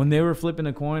 No way. When they were flipping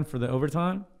a coin for the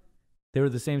overtime, they were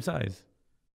the same size.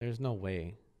 There's no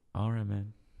way. All right,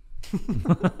 man.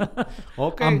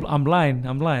 Okay. I'm blind.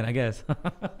 I guess.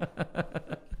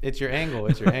 It's your angle.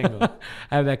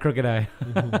 I have that crooked eye.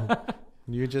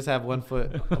 You just have one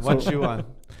foot, one shoe on.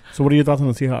 So what are your thoughts on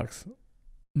the Seahawks?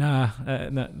 No.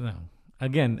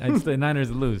 Again, it's the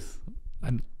Niners lose.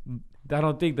 I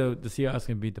don't think the Seahawks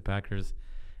can beat the Packers,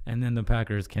 and then the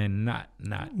Packers cannot.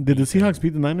 Did the Seahawks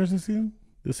beat the Niners this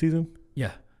season?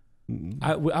 Yeah.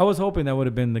 I was hoping that would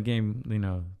have been the game.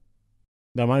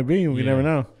 That might be. We never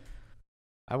know.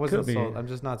 I wasn't sold.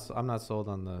 I'm not sold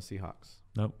on the Seahawks.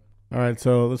 Nope. All right,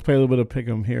 so let's play a little bit of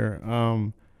pick'em here.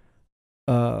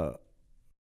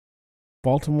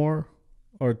 Baltimore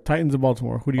or Titans of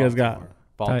Baltimore? Who do you guys got?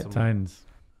 Baltimore. Titans.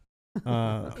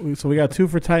 So we got 2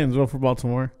 for Titans, 1 for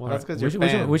Baltimore. Well, that's because you're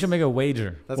fans. We should make a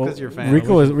wager. That's because you're fans.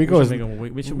 Rico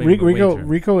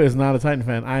is not a Titan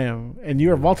fan. I am, and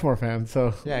you're a Baltimore fan.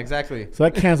 So yeah, exactly. So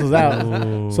that cancels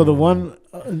out. So the one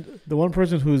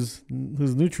person who's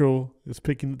neutral is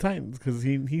picking the Titans because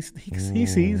he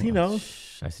sees, he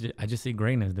knows. I just see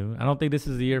greatness, dude. I don't think this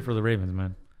is the year for the Ravens,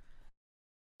 man.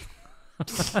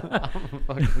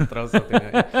 Fucking throw something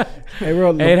at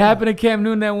you. It happened to Cam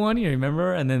Newton that 1 year,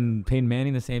 remember? And then Peyton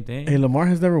Manning, the same thing. Hey, Lamar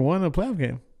has never won a playoff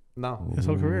game. No. His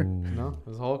whole career. No,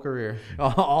 his whole career.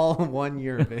 All in 1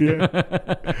 year.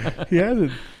 Yeah. He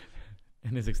hasn't.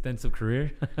 In his extensive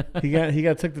career. he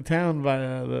got took to town by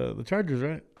the Chargers,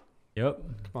 right? Yep.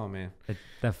 Come on, man.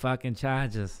 The fucking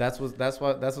Chargers. That's what's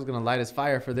gonna light his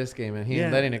fire for this game, and he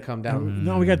ain't letting it come down.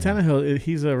 No, we got Tannehill.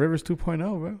 He's a Rivers 2.0,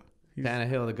 bro.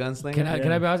 Tannehill, the gunslinger. Can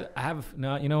I be honest?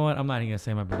 You know what? I'm not even gonna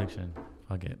say my prediction.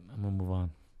 Fuck it. I'm gonna move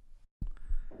on.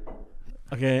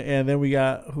 Okay, and then we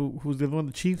got who's the other one?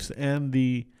 The Chiefs and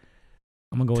the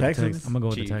Texans. I'm gonna go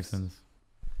with the Texans.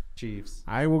 Chiefs.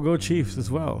 I will go Chiefs as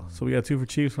well. So we got 2 for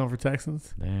Chiefs, 1 for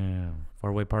Texans. Damn,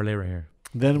 4-way parlay right here.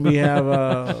 Then we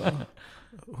have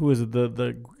who is it?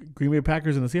 The Green Bay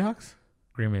Packers and the Seahawks.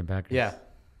 Green Bay Packers. Yeah.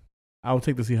 I will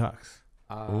take the Seahawks.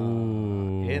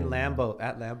 In Lambeau,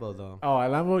 at Lambeau though. Oh, at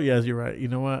Lambeau? Yes, you're right. You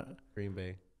know what? Green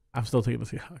Bay. I'm still taking the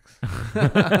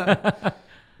Seahawks.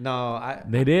 No,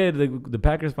 They did. The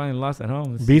Packers finally lost at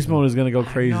home. Beast mode is gonna go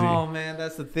crazy. No, man,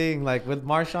 that's the thing. Like with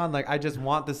Marshawn, like I just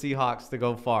want the Seahawks to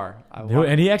go far.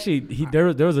 And he actually there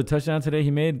was a touchdown today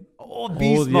he made.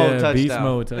 Beast mode touchdown. Beast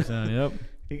mode touchdown. Yep.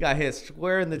 He got hit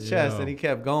square in the chest and he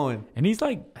kept going. And he's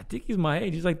like, I think he's my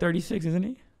age. He's like 36, isn't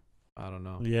he? I don't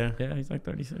know. Yeah. Yeah, he's like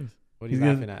 36. What are you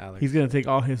laughing at, Alex? He's gonna take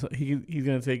all his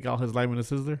lineman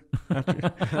to Sizzler.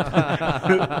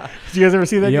 Did you guys ever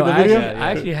see that Yo, video?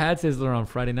 I actually had Sizzler on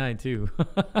Friday night too.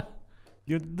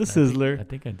 You're the Sizzler. I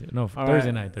think I did. No, All Thursday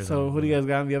right. night. Thursday So night. who do you guys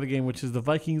got in the other game, which is the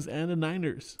Vikings and the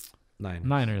Niners?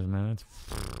 Niners, man. That's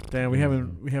Damn, we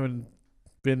haven't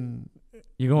been.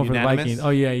 You're going for the Unanimous? Vikings. Oh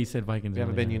yeah, you said Vikings. We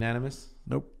haven't earlier. been unanimous?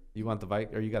 Nope. You want the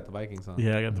or you got the Vikings on?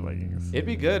 Yeah, I got the Vikings. It'd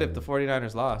be good if the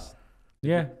 49ers lost.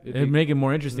 Yeah, It'd it'd be- make it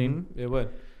more interesting. It would.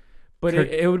 But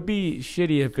it would be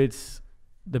shitty if it's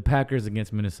the Packers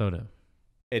against Minnesota.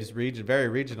 It's very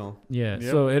regional. Yeah, Yep.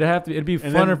 so it'd be And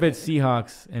funner then- if it's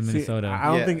Seahawks and See, Minnesota. I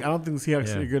don't Yeah. think the Seahawks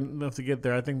Yeah. are good enough to get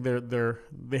there. I think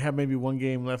they have maybe one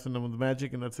game left in them with the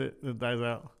Magic, and that's it. It dies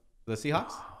out. The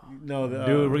Seahawks? No,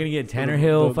 Dude, we're gonna get the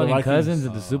Tannehill fucking Vikings. Cousins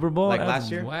at the Super Bowl. Like That's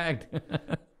last year? whacked.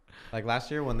 Like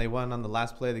last year when they won on the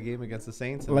last play of the game against the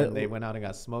Saints and Like- then they went out and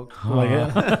got smoked.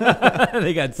 Like,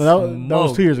 They got So that smoked.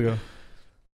 was 2 years ago.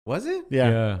 Was it?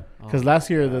 Yeah, Oh, because last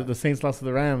year the Saints lost to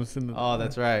the Rams. Oh,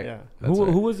 that's right. Yeah. That's Who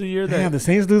right. was the year that? Damn, the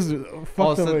Saints lose. Oh,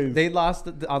 Fuck the so ways. they lost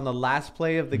on the last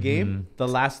play of the game the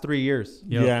last 3 years.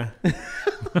 Yep. Yeah.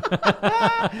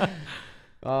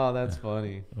 Oh, that's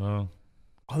funny. Well,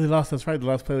 Oh, they lost. That's right. The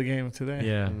last play of the game today.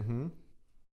 yeah. Mm-hmm.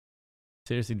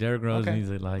 Seriously, Derrick Rose Okay. needs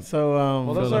to like. So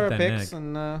Well, those Fill up are our that picks, neck.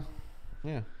 and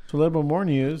yeah. So a little bit more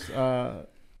news.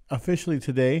 Officially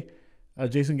today,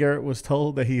 Jason Garrett was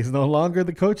told that he is no longer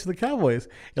the coach of the Cowboys.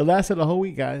 It lasted a whole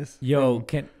week, guys. Yo,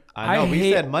 can I know. We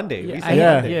hate- said Monday. Yeah, We I, said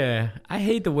Yeah. Monday. yeah. I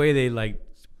hate the way they like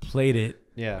played it.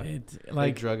 Yeah. It's They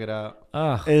like, drug it out.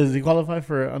 Is he qualified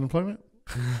for unemployment?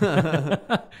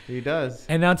 He does.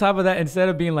 and on top of that, instead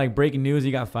of being like breaking news,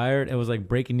 he got fired. It was like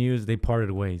breaking news, they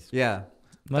parted ways. Yeah.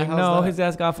 Like, hell's no, that? his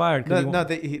ass got fired. 'cause No,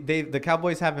 he the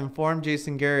Cowboys have informed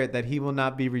Jason Garrett that he will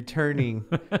not be returning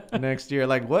next year.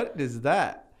 Like, what is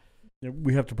that? Yeah,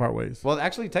 we have to part ways. Well,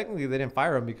 actually, technically, they didn't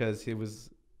fire him because he was.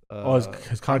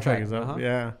 His contract is up. uh-huh.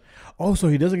 Yeah. Oh, so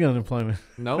he doesn't get unemployment.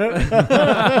 Nope.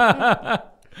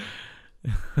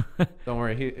 Don't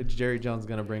worry, Jerry Jones is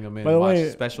gonna bring him in. By the Watch, way-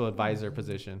 special advisor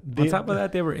position. On top of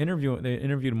that, they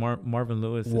interviewed Marvin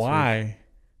Lewis. this week. Why?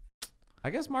 I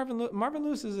guess Marvin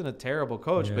Lewis isn't a terrible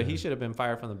coach, but Yeah. he should have been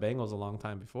fired from the Bengals a long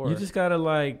time before. You just gotta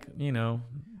like, You know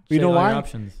shake all your why?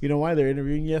 Options. You know why they're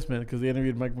interviewing Yes Man? Because they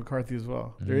interviewed Mike McCarthy as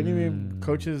well. They're interviewing Mm.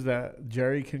 coaches that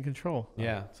Jerry can control.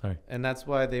 Yeah, Sorry. and that's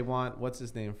why they want what's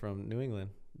his name from New England,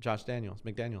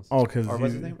 McDaniels. Oh, because Or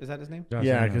what's his name? Is that his name? Josh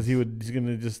Yeah, Daniels. because he's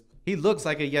gonna just. He looks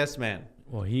like a yes man.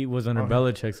 Well, he was under Oh.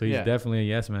 Belichick, so he's Yeah. definitely a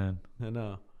yes man. I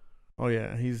know. Oh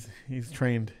yeah, he's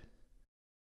trained.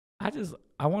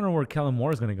 I wonder where Kellen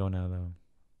Moore is gonna go now, though.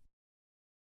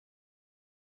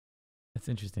 That's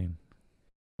interesting.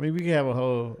 I mean, we could have a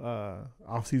whole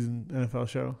off-season NFL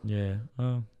show. Yeah.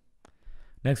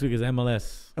 Next week is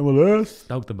MLS. MLS.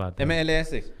 Stoked about that.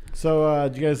 MLS. So,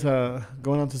 did you guys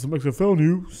going on to some XFL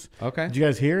news? Okay. Did you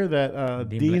guys hear that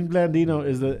Dean Dean Blandino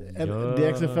is the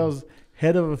XFL's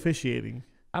head of officiating?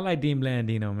 I like Dean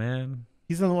Blandino, man.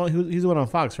 He's the one. He's the one on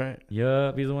Fox, right?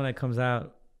 Yup, he's the one that comes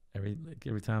out every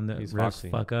time the He's refs foxy.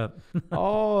 fuck up.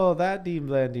 Oh, that Dean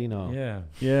Blandino. Yeah.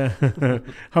 Yeah.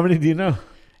 How many do you know?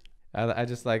 I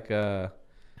just like.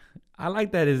 I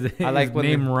like that his like when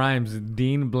name rhymes.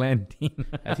 Dean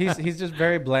Blandino. He's just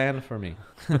very bland for me.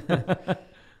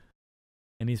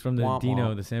 And he's from the Womp Dino,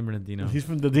 womp. the San Bernardino. He's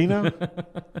from the Dino.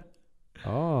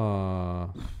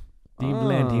 Oh. Dean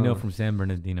Blandino from San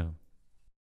Bernardino.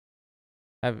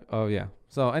 Oh yeah.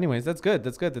 So, anyways, that's good.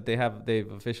 That's good that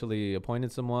they've officially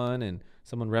appointed someone and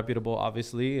someone reputable,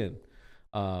 obviously,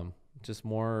 and just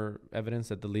more evidence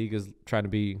that the league is trying to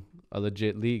be a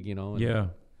legit league. You know. And,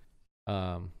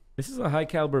 Yeah. This is a high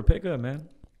caliber pickup, man.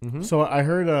 mhm. So I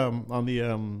heard on the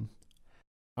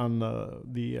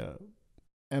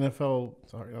NFL.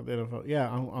 Sorry, not the NFL. Yeah,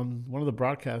 on one of the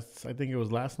broadcasts. I think it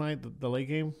was last night, the late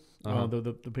game, Uh-huh.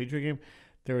 the Patriot game.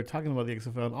 They were talking about the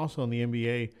XFL and also on the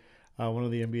NBA. One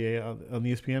of the NBA on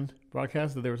the ESPN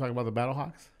broadcast that they were talking about the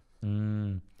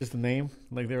Battlehawks. Just the name,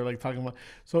 like they were like talking about.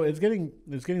 So it's getting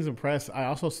some press. I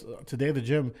also today at the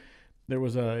gym there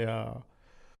was a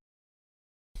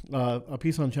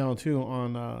piece on Channel 2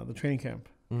 on the training camp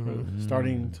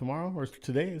starting tomorrow or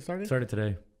today. It started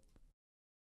Today.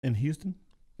 in Houston.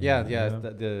 Yeah.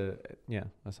 Yeah.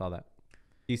 I saw that.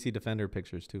 DC Defender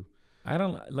pictures too. I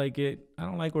don't like it. I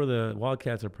don't like where the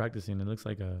Wildcats are practicing. It looks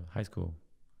like a high school.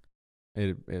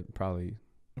 It probably.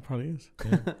 It probably is.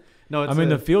 Yeah. No, it's I mean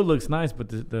the field looks nice, but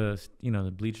the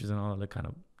the bleachers and all look kind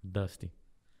of dusty.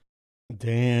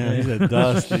 Damn, he's a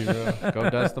dusty, bro. go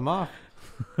dust them off.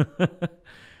 A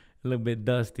little bit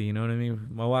dusty, you know what I mean?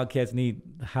 My Wildcats need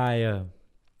high,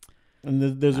 And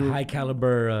there's a high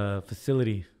caliber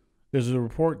facility. There's a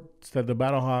report that the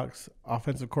Battlehawks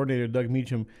offensive coordinator Doug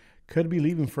Meacham could be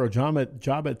leaving for a job at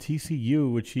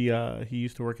TCU, which he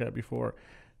used to work at before.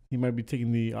 He might be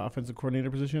taking the offensive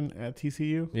coordinator position at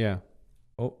TCU. Yeah.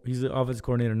 Oh, he's the offensive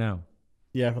coordinator now.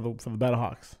 Yeah, for the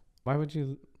Battlehawks. Why would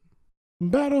you?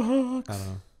 Battlehawks. I don't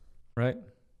know. Right?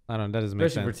 I don't know. That doesn't make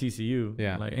Especially sense. for TCU.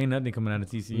 Yeah. Like, ain't nothing coming out of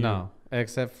TCU. No,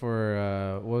 except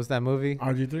for what was that movie?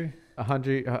 RG3.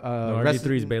 100. No,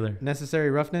 RG3 is Baylor. Necessary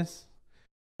Roughness.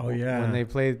 Oh yeah. When they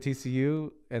played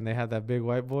TCU and they had that big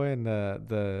white boy and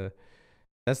the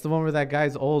that's the one where that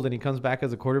guy's old and he comes back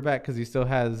as a quarterback because he still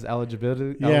has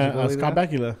eligibility. Yeah, Scott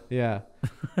left. Bakula. Yeah.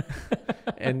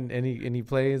 and he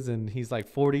plays and he's like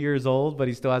 40 years old, but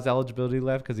he still has eligibility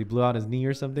left because he blew out his knee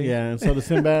or something. Yeah, and so the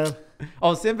Sinbad.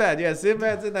 Oh, Sinbad. Yeah,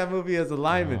 Sinbad's in that movie as a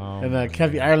lineman. Oh, And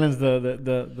Kathy Ireland's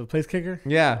the place kicker.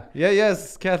 Yeah.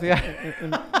 Yes, Kathy.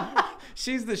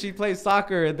 She plays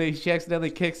soccer and she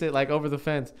accidentally kicks it like over the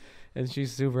fence, and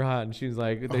she's super hot. And she's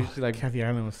like, she's like, Kathy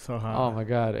Ireland was so hot. oh my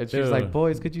god! And she's like,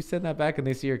 boys, could you send that back? And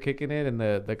they see her kicking it, and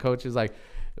the coach is like,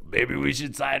 maybe we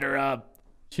should sign her up.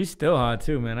 She's still hot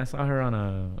too, man. I saw her on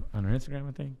her Instagram,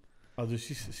 I think. Oh, dude,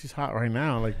 she's hot right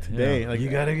now. Like today, Yeah. like You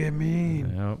gotta get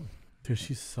mean. Yep. dude,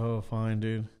 she's so fine,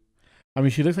 dude. I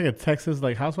mean, she looks like a Texas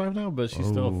like housewife now, but she's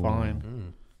still Oh.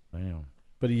 fine. Damn.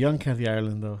 But a young Kathy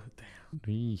Ireland though.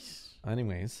 Jeez.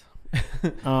 Anyways,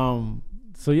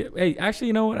 So yeah, hey, actually,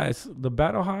 you know what? The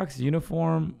Battlehawks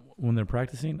uniform when they're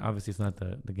practicing, obviously it's not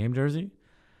the game jersey,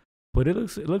 but it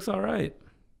looks all right.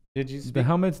 did you The speak?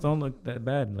 helmets don't look that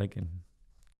bad, like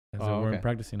as they were okay.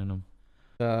 practicing in them.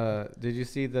 Did you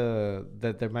see that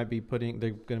they're going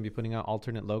to be putting out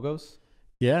alternate logos?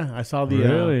 Yeah, I saw the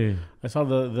Really? I saw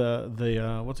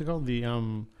the what's it called? The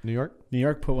New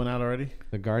York, put one out already.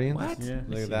 the Guardians. What? Yeah.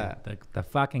 Look at that. The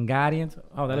fucking Guardians.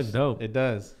 Oh, that looks dope. It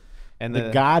does. And The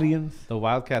Guardians. the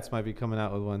Wildcats might be coming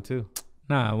out with one too.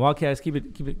 Nah, Wildcats, keep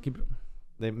it.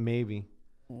 They maybe.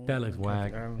 That looks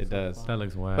whack. It does. That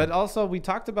looks whack. But also, we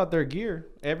talked about their gear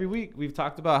every week. We've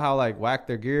talked about how like whack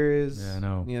their gear is. Yeah, I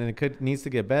know. You know, it needs to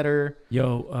get better.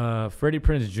 Yo, Freddie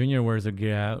Prinze Jr. wears a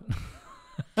gear out.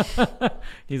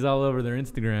 He's all over their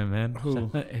Instagram, man. Who?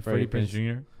 Freddie Prinze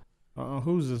Jr.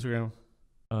 Who's Instagram?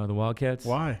 The Wildcats.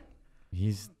 Why?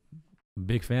 He's a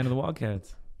big fan of the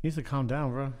Wildcats. He needs to calm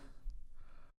down, bro.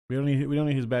 We don't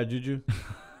need his bad juju.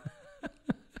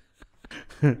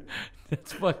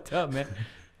 That's fucked up, man.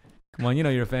 Come on, you know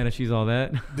you're a fan of She's All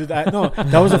That. Dude, that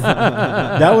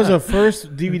was a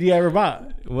first DVD I ever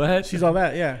bought. What? She's All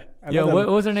That, yeah. Yo, what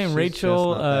was her name? She's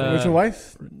Rachel. just not that Rachel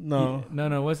Weisz? No,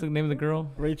 No. What's the name of the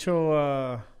girl?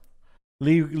 Rachel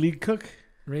Lee Cook.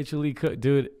 Rachel Lee Cook.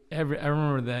 Dude, I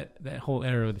remember that whole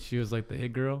era. She was like the it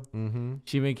girl. Mm-hmm.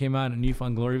 She came out in a New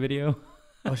Found Glory video.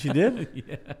 Oh, she did?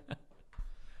 Yeah.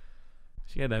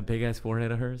 She had that big ass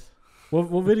forehead of hers. What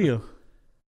video?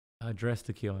 Dress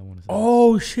to Kill, I want to say.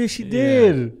 Oh shit, she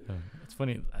did. Yeah. It's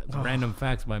funny. Random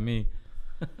facts by me.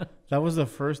 That was the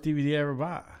first DVD I ever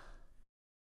bought.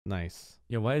 Nice.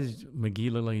 Yeah, why does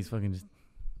McGee look like he's fucking just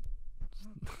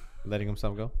Letting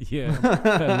himself go. yeah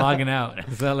logging out?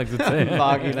 That's what Alex would say.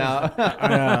 Logging out.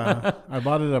 I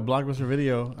bought it at Blockbuster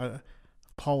Video.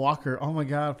 Paul Walker. Oh my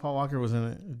God, Paul Walker was in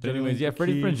it. But anyways, yeah,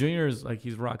 Freddie Prinze Jr. is like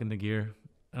he's rocking the gear.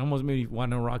 It almost made me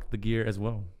want to rock the gear as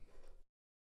well.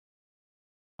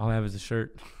 All I have is a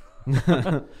shirt and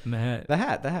the hat. The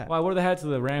hat. Well, I wore the hat to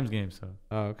the Rams game, so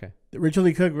Oh, okay. Rachel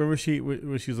Lee Cook. Remember she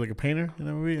was like a painter in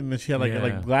that movie, and then she had Yeah.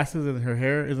 like glasses, and her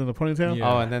hair is in a ponytail.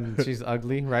 Yeah. Oh, and then she's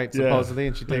ugly, right? Yeah. Supposedly,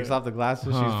 and she takes off the glasses.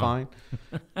 She's Huh. fine.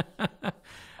 Oh,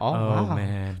 oh wow.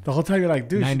 man, The whole time you're like,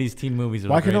 dude, 90s teen movies are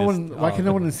why the can no greatest. one? Why can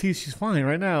no one see she's fine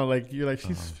right now? Like you're like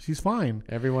she's fine.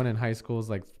 Everyone in high school is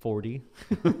like 40.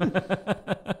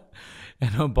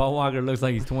 And Paul Walker looks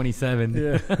like he's 27.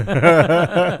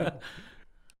 Yeah.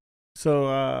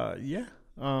 So yeah,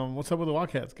 what's up with the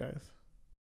Wildcats, guys?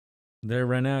 They're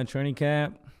right now in training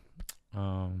camp.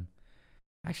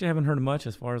 Actually, haven't heard much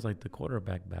as far as like the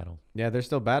quarterback battle. Yeah, they're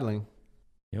still battling.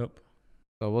 Yep.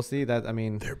 So we'll see that. I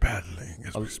mean, They're battling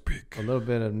as we speak. a little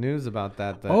bit of news about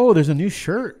that. Oh, there's a new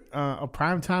shirt, a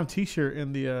primetime T-shirt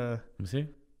in the Let me see.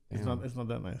 It's not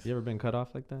that nice. You ever been cut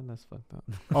off like that? That's fucked up.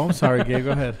 Oh, I'm sorry, Gabe.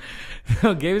 Go ahead.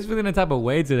 Gabe is feeling a type of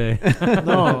way today.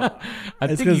 No, I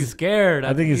think he's scared.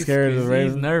 I think he's scared of the He's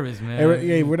Ravens. nervous, man.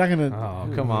 Hey, we're not gonna.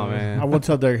 Oh, come on, man. I won't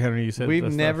tell Derrick Henry you said We've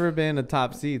that never stuff. been a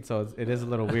top seed, so it is a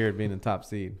little weird being a top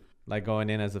seed. Like going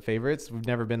in as the favorites. We've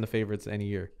never been the favorites any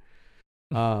year.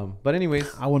 But anyways,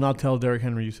 I will not tell Derrick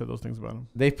Henry you said those things about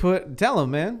him. tell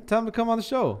him, man. Tell him to come on the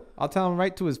show. I'll tell him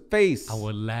right to his face. I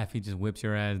would laugh. He just whips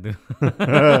your ass, dude.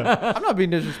 I'm not being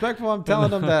disrespectful. I'm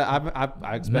telling him that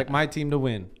I expect my team to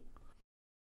win.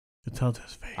 You tell to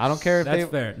his face. I don't care if That's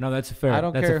fair. No, that's fair. I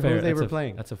don't That's care a fair, who they that's were a-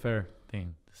 playing. That's a fair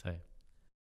thing to say.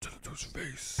 Tell it to his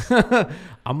face.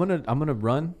 I'm gonna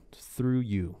run through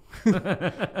you.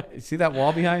 See that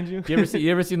wall behind you?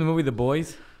 You ever seen the movie The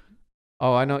Boys?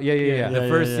 Oh, I know. Yeah. The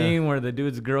first scene where the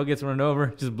dude's girl gets run over,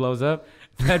 just blows up.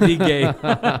 That'd be gay.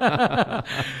 Yeah,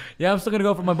 I'm still gonna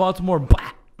go for my Baltimore.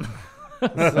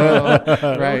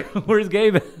 Right. Where's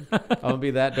Gabe? I'm gonna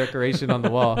be that decoration on the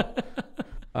wall.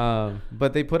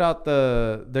 But they put out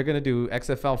they're gonna do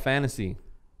XFL fantasy,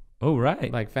 Oh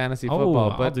right. like fantasy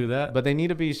football. I'll do that. But they need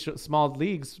to be small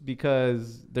leagues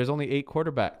because there's only 8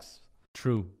 quarterbacks,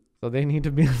 True. so they need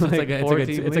to be It's like like a, 14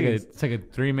 leagues. it's like a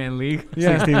 3-man league.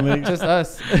 Yeah. 16 leagues. Just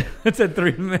us. It's a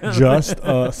 3-man. Just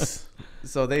us.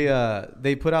 So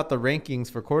they put out the rankings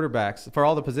for quarterbacks for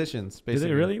all the positions. Basically.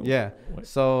 they really? Yeah. What?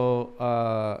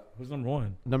 So Who's number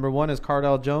 1? number 1 is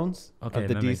Cardell Jones Okay, of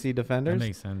the that DC That Defenders.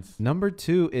 makes sense. Number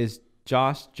 2 is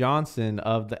Josh Johnson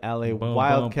of the LA Bum,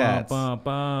 Wildcats. bum, bum,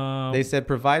 bum. They said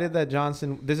provided that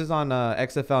Johnson. This is on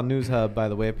XFL News Hub, by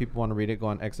the way. If people want to read it, go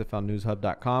on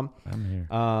xflnewshub.com. I'm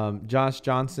here. Josh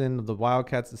Johnson of the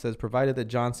Wildcats. It says provided that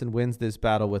Johnson wins this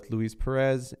battle with Luis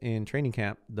Perez in training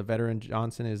camp, the veteran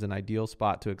Johnson is an ideal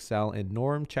spot to excel in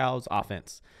Norm Chow's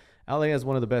offense. LA has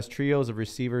one of the best trios of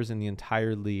receivers in the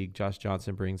entire league. Josh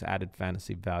Johnson brings added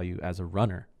fantasy value as a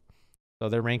runner. So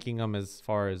they're ranking him as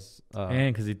far as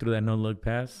And because he threw that no-look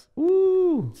pass.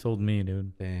 Woo! Sold me,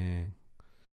 dude. Dang.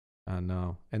 I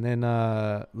know. And then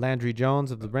Landry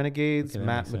Jones of the Renegades, Okay, that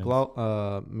Matt makes sense.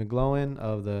 McGlowan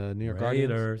of the New York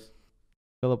Guardians, Raiders.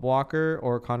 Philip Walker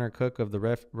or Connor Cook of the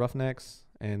Roughnecks,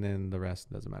 and then the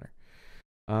rest doesn't matter.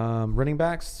 Running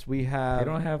backs, we They have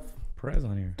don't have Perez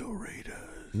on here. The Raiders.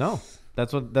 no.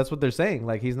 That's what they're saying.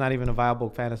 Like he's not even a viable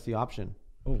fantasy option.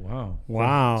 Oh wow.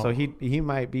 Wow. So he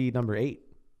might be number 8.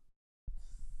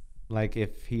 Like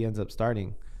if he ends up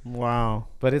starting. Wow.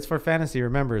 But it's for fantasy,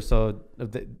 remember. So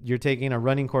you're taking a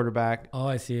running quarterback, Oh,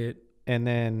 I see it. and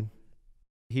then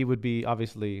he would be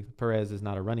obviously Perez is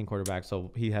not a running quarterback,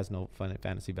 so he has no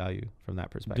fantasy value from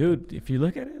that perspective. Dude, if you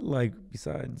look at it, like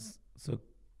besides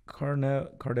Cardell,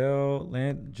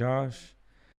 Josh,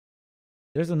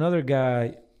 there's another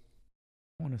guy.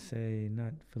 I want to say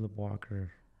not Philip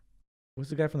Walker. What's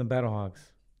the guy from the Battlehawks?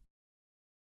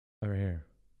 Over here.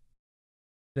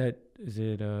 Is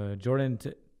it Jordan?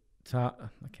 I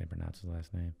can't pronounce his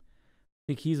last name. I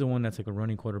think he's the one that's like a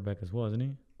running quarterback as well, isn't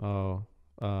he? Oh,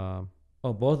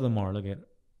 Oh, both of them are. Look at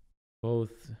both.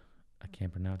 I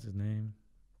can't pronounce his name.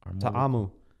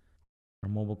 Ta'amu. Our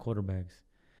mobile quarterbacks.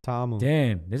 Ta'amu.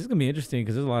 Damn, this is gonna be interesting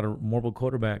because there's a lot of mobile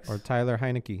quarterbacks. Or Tyler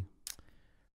Heineke.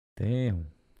 Damn.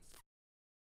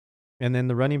 And then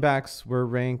the running backs were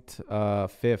ranked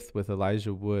 5th with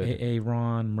Elijah Wood.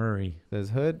 Aaron Murray. Says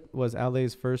Hood was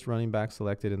LA's first running back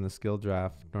selected in the skill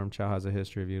draft. Norm Chow has a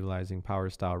history of utilizing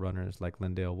power style runners like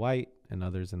Lindale White and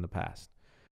others in the past.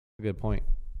 A good point.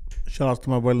 Shout out to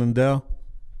my boy Lindell.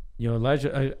 Yo,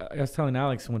 Elijah. I was telling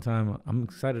Alex one time, I'm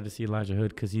excited to see Elijah Hood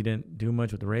because he didn't do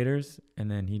much with the Raiders,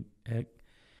 and then he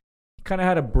kind of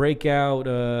had a breakout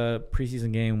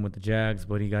preseason game with the Jags,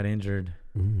 but he got injured.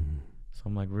 So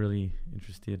I'm like really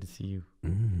interested to see you.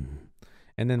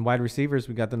 And then wide receivers,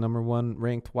 we got the number 1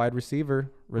 ranked wide receiver,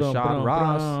 Rashad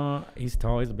Ross. He's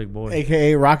tall. He's a big boy.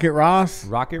 AKA Rocket Ross.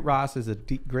 Rocket Ross is a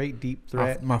great deep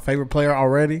threat My favorite player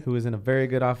already. who is in a very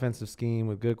good offensive scheme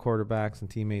with good quarterbacks and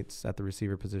teammates at the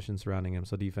receiver position surrounding him.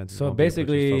 So defense. So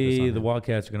basically, the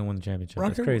Wildcats are gonna win the championship.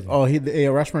 That's crazy. Oh,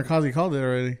 Arash Markazi called it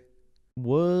already.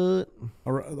 what?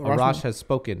 Arash has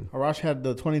spoken. Arash had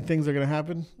the 20 things that are going to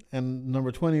happen, and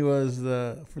number 20 was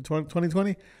for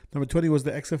 2020. Number 20 was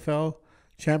the XFL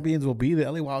champions will be the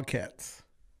LA Wildcats.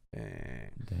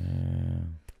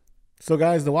 Damn. So,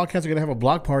 guys, the Wildcats are going to have a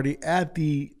block party at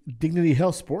the Dignity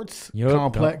Health Sports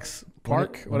Complex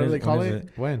Park, whatever they call it.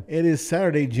 When? It is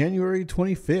Saturday, January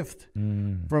 25th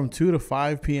from 2 to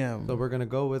 5 p.m. So we're going to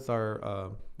go with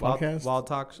our Podcast? Wild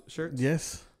Talk shirts?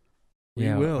 Yes,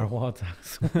 Yeah, we will. Our wall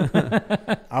talks.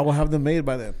 I will have them made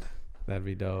by then. That'd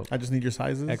be dope. I just need your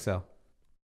sizes. XL.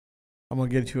 I'm gonna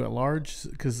get you at large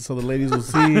because so the ladies will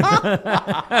see.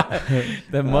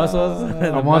 The muscles, the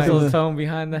I want them muscles to- tone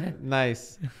behind that.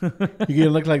 Nice. You gonna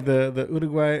look like the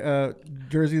Uruguay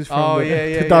jerseys from the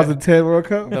yeah, 2010 World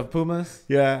Cup. The Pumas.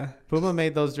 Yeah, Puma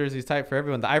made those jerseys tight for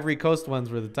everyone. The Ivory Coast ones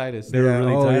were the tightest. They were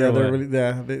really tight Yeah, or they're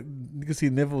what? really you can see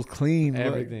nipples clean.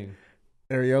 Everything.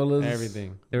 Like, areolas.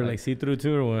 Everything. They were like see-through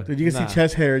too, or what? Dude, you can Nah. see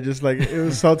chest hair just like it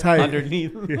was so tight.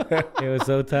 Underneath. Yeah, It was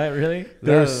so tight, really.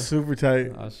 they were That- super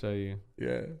tight. I'll show you.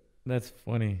 Yeah. That's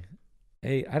funny.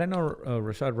 Hey, I didn't know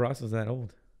Rashad Ross was that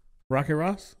old. Rocket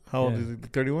Ross, how old Yeah. is he?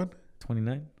 31.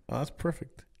 29. Oh, that's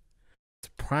perfect. It's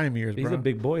prime years, He's bro. a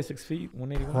big boy, 6 feet,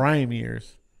 181. Prime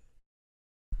years.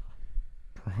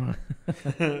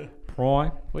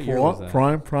 Prime. What year was that?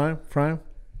 Prime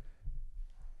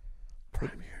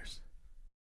years.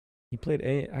 He played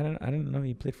I didn't know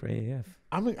he played for AAF.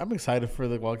 I'm excited for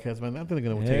the Wildcats, man. I think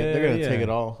they're gonna take it. Hell They're gonna yeah. take it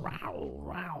all.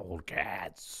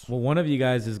 Well, one of you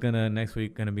guys is next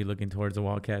week gonna be looking towards the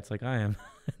Wildcats like I am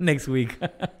next week.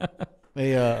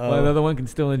 Hey, Well, the other one can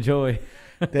still enjoy.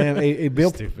 damn, a Bill,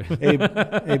 Stupid.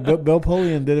 Bill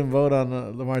Polian didn't vote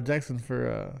on Lamar Jackson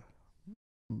for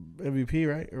MVP,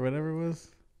 right, or whatever it was.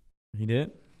 He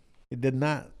did? It did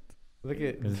not. Look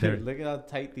at Is there- look at how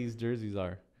tight these jerseys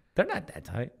are. They're not that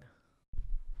tight.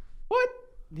 What?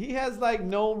 He has like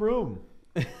no room.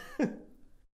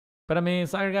 But I mean,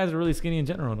 soccer guys are really skinny in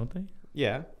general, don't they?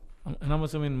 Yeah. And I'm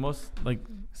assuming most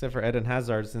Except for Eden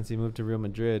Hazard, since he moved to Real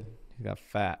Madrid, he got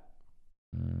fat.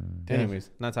 Damn. Anyways,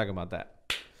 not talking about that.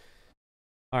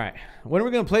 All right. When are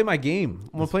we gonna play my game?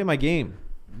 I'm gonna play my game.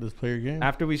 Let's play your game.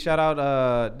 After we shout out,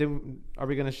 are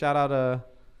we gonna shout out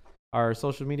our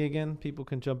social media again? People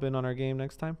can jump in on our game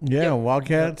next time. Yeah,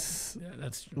 Wildcats. yeah,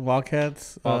 that's true.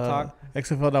 Wildcats. Wild Talk?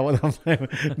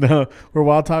 XFL. No, we're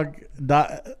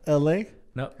wildtalk.la.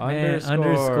 No,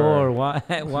 Underscore. Wild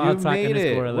You Talk made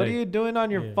it. underscore. What are you doing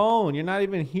on your Yeah. phone? You're not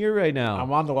even here right now.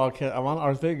 I'm on the Wildcat. I'm on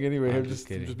our thing anyway. I'm I'm just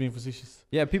kidding. just being facetious.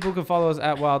 Yeah, people can follow us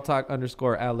at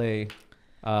wildtalk_LA.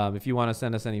 If you want to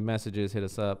send us any messages, hit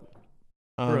us up.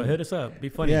 Bro, hit us up. Be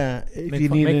funny. Yeah, if Make, you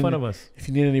need make any, fun of us. if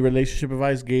you need any relationship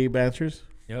advice, Gabe answers.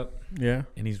 Yep. Yeah.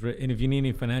 And and if you need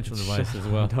any financial advice as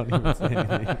well. Don't even say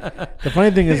anything. The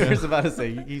funny thing He was is, about to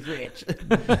say he's rich.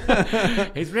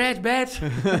 He's rich,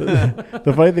 bitch.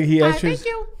 the funny thing he answers,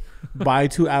 buy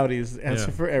 2 Audis. Answer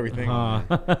Yeah. for everything.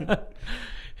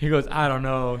 He goes, I don't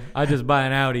know. I just buy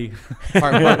an Audi.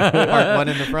 Part one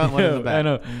in the front, one in the back. I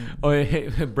know. Oh, hey,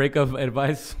 breakup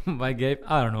advice by Gabe.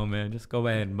 I don't know, man. Just go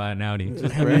ahead and buy an Audi.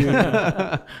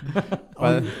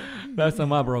 Last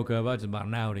time I broke up, I just bought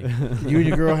an Audi. You and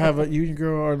your girl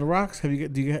are on the rocks. Do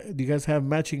you guys have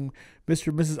matching Mr.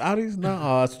 and Mrs. Audis?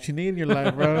 No, that's what you need in your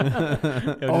life, bro.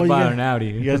 Just Oh, buy yeah. an Audi.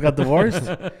 You guys got divorced?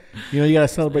 You gotta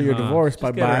celebrate your divorce by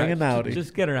Just get her- buying an Audi.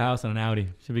 Just get her a house and an Audi.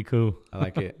 Should be cool. I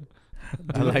like it.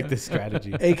 I like this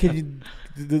strategy. Hey, can you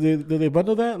do they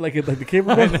bundle that like the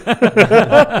cable? Does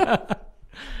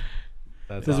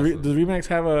That's awesome. does Remax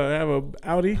have a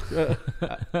Audi?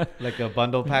 Like a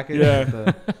bundle package.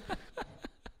 Yeah.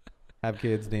 Have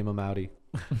kids, name them Audi.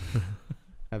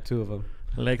 Have 2 of them.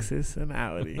 Lexus and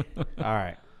Audi. All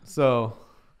right. So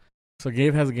So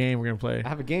Gabe has a game we're gonna play. I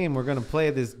have a game. We're gonna play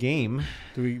this game.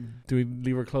 Do we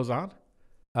leave our clothes on?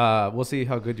 We'll see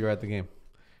how good you're at the game.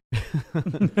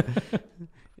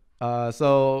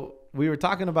 So we were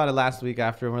talking about it last week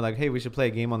after, and we're like, hey, we should play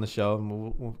a game on the show, and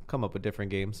we'll come up with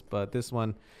different games. But this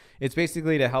one, it's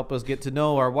basically to help us get to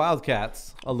know our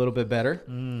Wildcats a little bit better.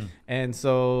 And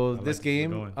so like this this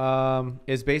game going.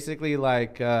 is basically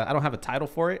like, I don't have a title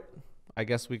for it. I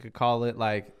guess we could call it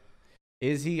like,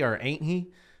 is he or ain't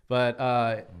he? But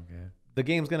Okay. the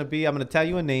game's going to be, I'm going to tell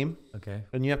you a name, Okay.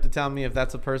 and you have to tell me if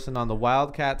that's a person on the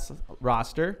Wildcats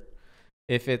roster,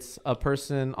 if it's a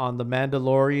person on the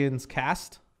Mandalorian's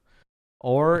cast,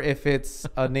 or if it's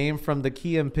a name from the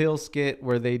Key and Peele skit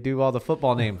where they do all the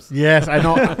football names. Yes, I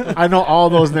know. I know all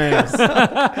those names.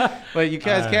 But you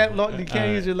guys can't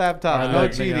use your laptop. No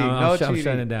cheating. No I'm shutting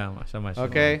cheating. it down. I'll shut my shit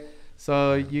Okay.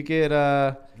 So you get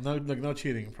No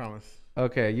cheating. I promise.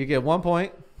 okay, you get 1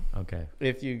 point down. Okay.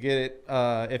 if you get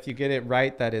it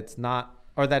right that it's not,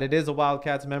 or that it is a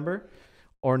Wildcats member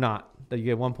or not. That you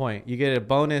get 1 point. You get a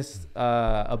bonus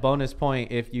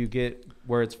point if you get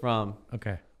where it's from.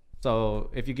 Okay. So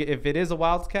if it is a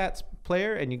Wildcats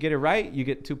player and you get it right, you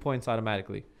get 2 points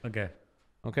automatically. Okay.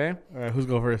 Okay? All right, who's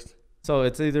go first? So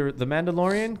it's either the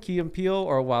Mandalorian, Key and Peele,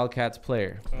 or a Wildcats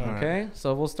player. All Okay?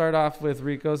 So we'll start off with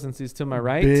Rico since he's to my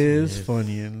right. Biz Yes.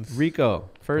 Funyuns.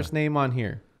 Rico, first name on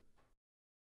here.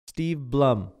 Steve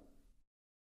Blum.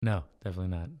 No,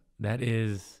 definitely not. That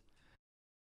is.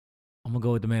 I'm gonna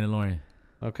go with the Mandalorian.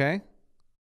 Okay?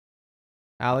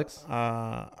 Alex?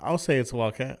 I'll say it's a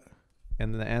Wildcat.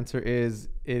 And the answer is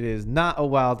it is not a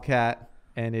Wildcat,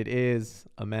 and it is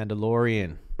a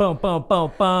Mandalorian. Bum, bum,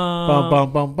 bum, bum. Bum,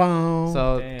 bum, bum, bum.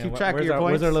 So Damn, keep track of your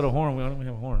Where's points. our little horn? We don't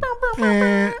have a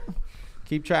horn.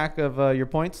 Keep track of your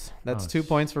points. That's 2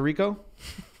 points for Rico.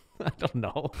 I don't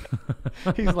know.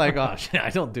 He's like, oh, shit, I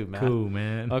don't do math. Cool,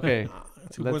 man. Okay.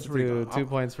 2 Let's points for Rico. do 2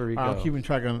 points for Rico. I'm keeping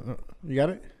track on. You got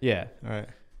it? Yeah. All right.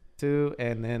 2,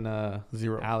 and then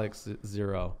 0. Alex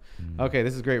 0. Okay,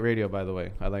 this is great radio, by the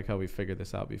way. I like how we figured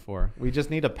this out before. We just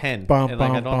need a pen. Bum, and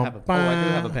like, I bum, don't have a. bum, Oh, I do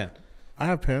have a pen. I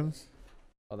have pens.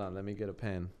 Hold on, let me get a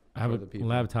pen. I have for a the people.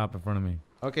 laptop in front of me.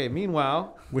 Okay.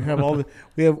 Meanwhile, We have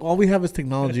all we have is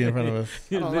technology in front of us.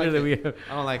 I don't Literally, like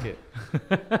I don't like it.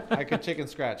 I could chicken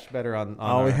scratch better on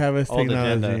All we our have is old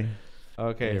agenda. technology.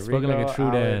 Okay, Yeah, spoken like a Rico, true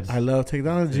Alex. dad. I love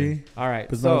technology, All right,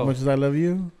 but not as so much as I love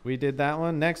you. we did that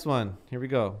one. Next one. Here we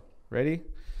go. Ready?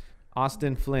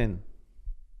 Austin Flynn.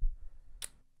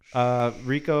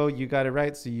 Rico, you got it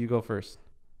right, so you go first.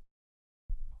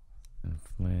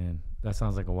 Man, that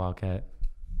sounds like a Wildcat.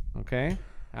 Okay,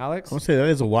 Alex. I'm gonna say that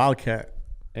is a Wildcat.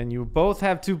 And you both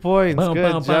have 2 points. Bum, Good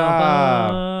bum,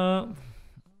 job. bum, bum.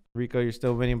 Rico, you're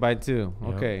still winning by 2.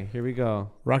 Yep. Okay, here we go.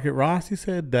 Rocket Ross, he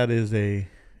said that is a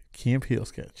Key and Peele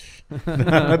sketch.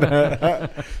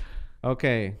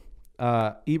 Okay,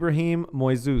 Ibrahim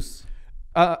Moises.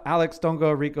 Alex, don't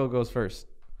go. Rico goes first.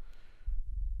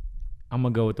 I'm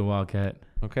gonna go with the Wildcat.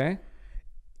 Okay.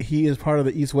 He is part of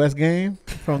the East-West game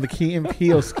from the Key and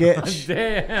Peele sketch.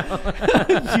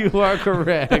 Damn. You are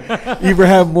correct.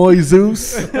 Ibrahim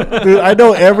Moises. Dude, I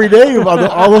know every name about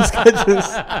all those sketches.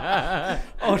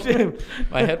 Oh, damn.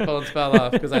 My headphones fell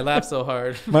off because I laughed so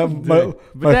hard. But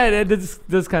that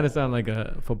does kind of sound like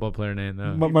a football player name,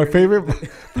 though. My favorite.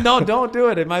 No, don't do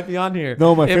it. It might be on here.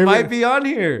 No, my It favorite- might be on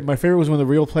here. My favorite was when the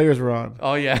real players were on.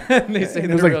 Oh, yeah. They say It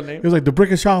their was like real name. it was like the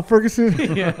Brickenshaw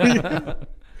Ferguson Yeah.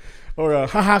 or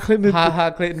Haha Clinton.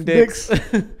 Ha Clayton Dix.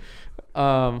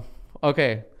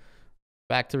 Okay.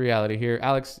 Back to reality here.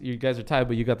 Alex, you guys are tied,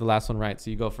 but you got the last one right,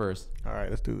 so you go first. All right,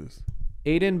 let's do this.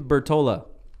 Aiden Bertola.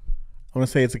 I'm gonna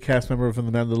say it's a cast member from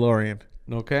The Mandalorian.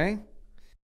 Okay.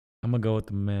 I'm gonna go with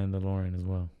the Mandalorian as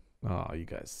well. Oh, you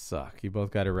guys suck. You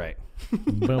both got it right.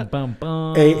 Bum, bum,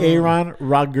 bum. Aaron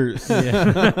Rodgers.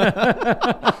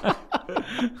 Yeah.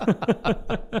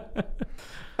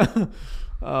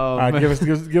 Oh, All right, man.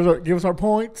 give us our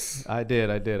points. I did.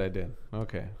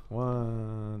 Okay.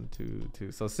 1, 2,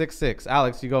 2. So 6-6.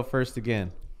 Alex, you go first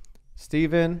again.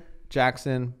 Steven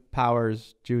Jackson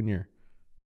Powers Jr.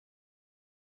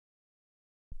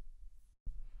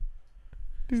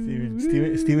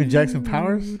 Steven Jackson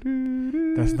Powers.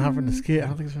 That's not from the skit. I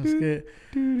don't think it's from the skit.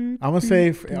 I'm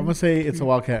gonna say it's a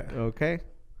Wildcat. Okay.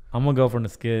 I'm gonna go from the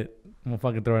skit. I'm gonna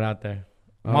fucking throw it out there.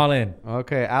 I'm all in.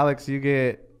 Okay. Alex, you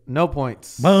get no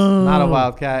points. Boom. Not a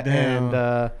Wildcat. Damn.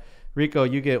 And Rico,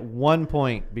 you get 1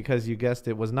 point because you guessed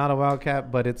it was not a Wildcat,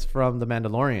 but it's from the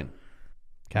Mandalorian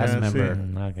cast Yeah,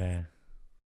 member. Okay.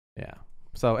 Yeah.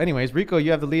 So, anyways, Rico,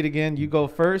 you have the lead again. You go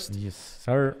first. Yes,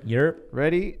 sir. Yerp.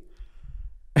 Ready?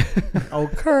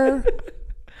 Okay.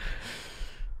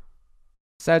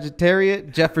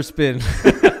 Sagittarius Jefferson.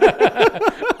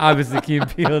 Obviously, Key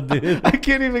and Peele did. I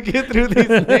can't even get through these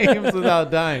names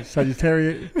without dying.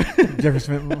 Sagittarius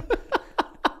Jefferson.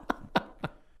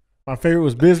 My favorite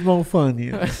was Bismo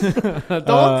Funyuns.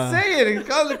 Don't say it.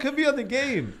 It could be on the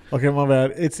game. Okay, my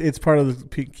bad. It's part of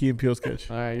the Key and Peele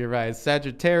sketch. All right, you're right.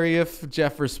 Sagittarius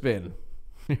Jefferson.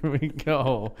 Here we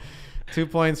go. 2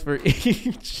 points for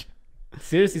each.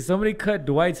 Seriously, somebody cut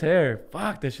Dwight's hair.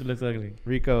 Fuck, that shit looks ugly.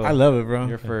 Rico, I love it, bro.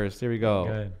 you're first. Here we go.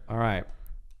 Good. All right.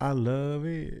 I love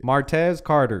it. Martez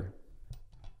Carter.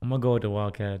 I'm gonna go with the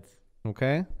Wildcats.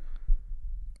 Okay.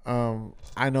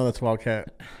 I know that's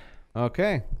Wildcat.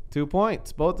 Okay. 2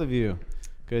 points, both of you.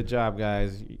 Good job,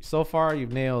 guys. So far,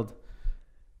 you've nailed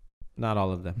not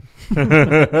all of them.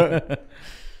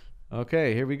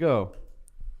 Okay, here we go.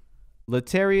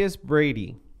 Latarius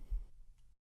Brady.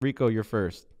 Rico, you're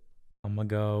first. I'm gonna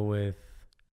go with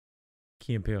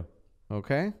Key and Peele.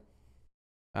 Okay.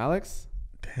 Alex?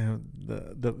 Damn,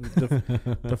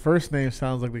 the first name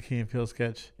sounds like the Key and Peele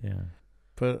sketch, Yeah.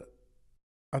 but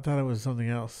I thought it was something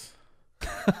else.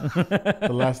 The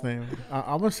last name.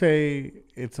 I'm gonna say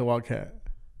it's a Wildcat.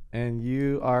 And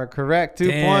you are correct. 2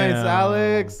 Damn. points,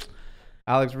 Alex.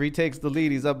 Alex retakes the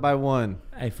lead. He's up by 1.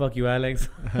 Hey, fuck you, Alex.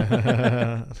 It's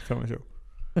a comedy show.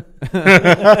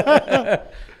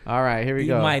 All right, here we Eat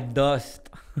go. my dust.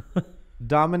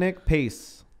 Dominic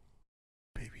Pace.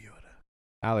 Baby Yoda.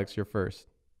 Alex, you're first.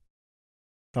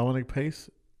 Dominic Pace,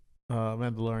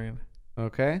 Mandalorian.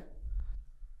 Okay.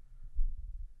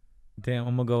 Damn,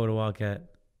 I'm gonna go with a Wildcat.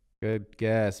 Good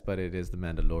guess, but it is the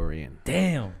Mandalorian.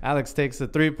 Damn. Alex takes a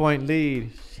 3-point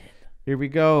lead. Shit. Here we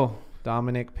go.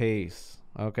 Dominic Pace.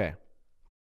 Okay.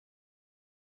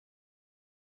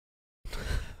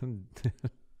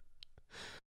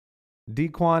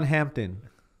 Dequan Hampton.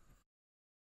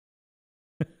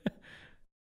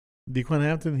 Dequan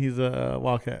Hampton, he's a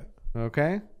Wildcat.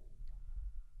 Okay.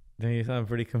 Dang, you sound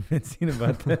pretty convincing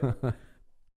about that.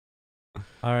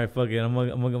 All right, fuck it. I'm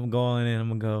gonna go all in. I'm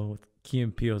gonna go with Key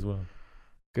and Peele as well.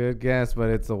 Good guess, but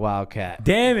it's a Wildcat.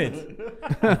 Damn it!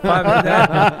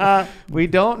 We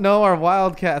don't know our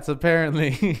Wildcats,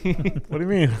 apparently. What do you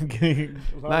mean? I'm getting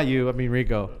Not you, I mean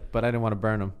Rico. But I didn't want to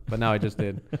burn him. But now I just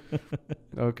did.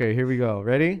 Okay, here we go.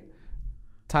 Ready?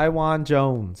 Taiwan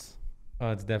Jones.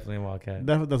 Oh, it's definitely a Wildcat.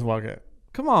 That's a Wildcat.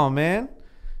 Come on, man.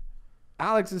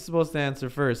 Alex is supposed to answer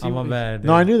first. I'm bad.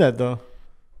 No, I knew that though.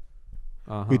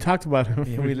 Uh-huh. We talked about him.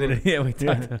 Yeah, we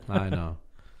talked. Yeah. I know.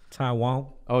 Taiwan.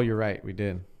 Oh, you're right. We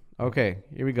did. Okay,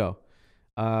 here we go.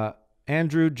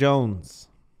 Andrew Jones.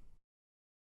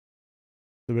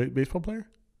 The baseball player?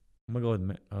 I'm gonna go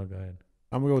with. Oh, go ahead.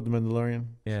 I'm gonna go with the Mandalorian.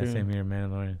 Yeah, same here,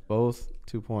 Mandalorian. Both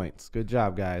 2 points. Good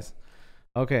job, guys.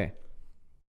 Okay.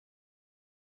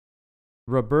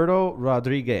 Roberto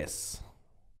Rodriguez.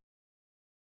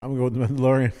 I'm gonna go with the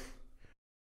Mandalorian.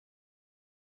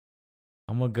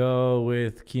 I'm gonna go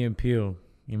with Key and Peele.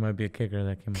 He might be a kicker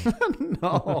that came out.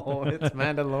 No, it's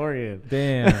Mandalorian.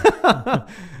 Damn.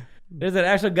 There's an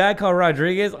actual guy called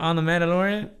Rodriguez on the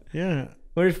Mandalorian. Yeah.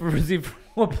 Where's is he from?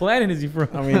 What planet is he from?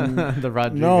 I mean, The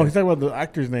Rodriguez. no, he's talking about the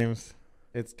actors' names.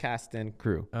 It's cast and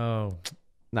crew. Oh,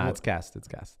 Nah, it's cast. It's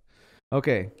cast.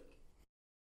 Okay.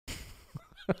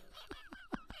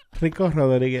 Rico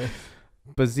Rodriguez.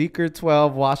 Bazeeker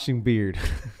 12 washing beard.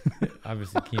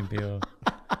 obviously Key and Peele.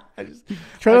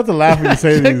 Try not to laugh when you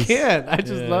say I these. can't. I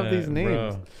just love Yeah, these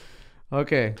names. bro.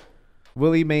 Okay.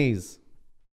 Willie Mays.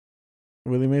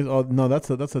 Willie Mays. Oh no, that's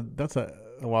a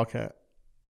Wildcat.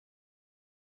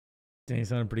 Dang, you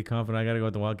sounded pretty confident. I gotta go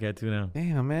with the Wildcat too now.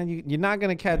 Damn, man. You're not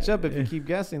going to catch up if you keep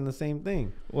guessing the same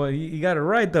thing. Well, you got it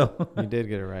right though. You did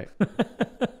get it right.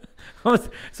 So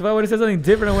if I would have said something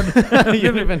different, I would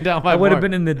You'd have been down by I would have more.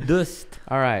 been in the dust.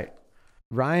 All right.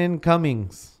 Ryan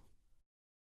Cummings.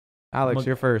 Alex,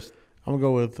 you're first. I'm gonna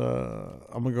go with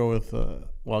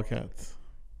Wildcats.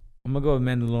 I'm gonna go with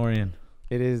Mandalorian.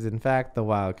 It is, in fact, the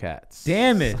Wildcats.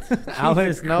 Damn it.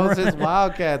 Alex Jesus knows his Christ.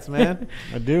 Wildcats, man.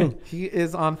 I do. He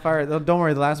is on fire. Don't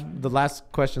worry. The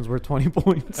last questions were 20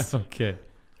 points. Okay.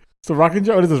 So Rock and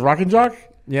Jock. What is this? Rock and Jock?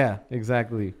 Yeah,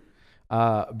 exactly.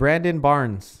 Brandon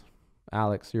Barnes.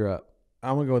 Alex, you're up.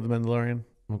 I'm gonna go with the Mandalorian.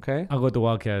 Okay. I'll go with the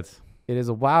Wildcats. It is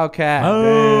a Wildcat. Oh.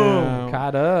 Damn.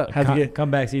 Caught up. Had to get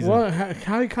Comeback season. what?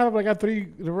 How you caught up? I got 3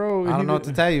 in a row. I don't know what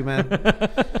to tell you,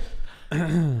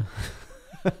 man.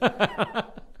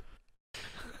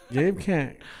 Gabe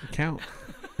can't count.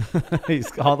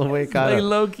 He's all the way caught Like up.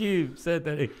 low key said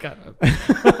that it got up.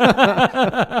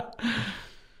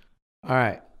 All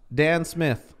right. Dan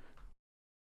Smith.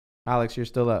 Alex, you're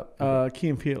still up. Key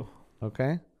and Peele.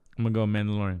 Okay. I'm gonna go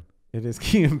Mandalorian. It is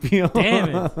Key and Peele.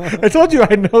 Damn it. I told you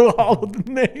I know all of the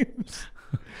names.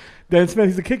 Dan Smith,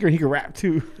 he's a kicker. He can rap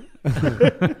too.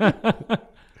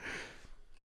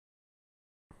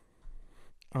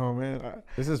 Oh man,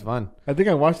 This is fun. I think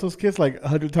I watched those kids like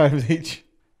 100 times each.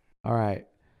 All right.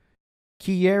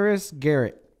 Kieris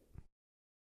Garrett.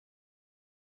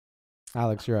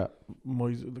 Alex, you're up.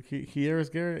 Kieris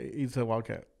Garrett, he's a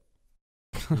Wildcat.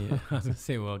 Yeah, I was gonna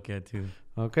say Wildcat too.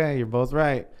 Okay, you're both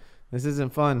right. This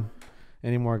isn't fun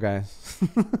anymore, guys.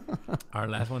 Our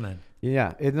last one then.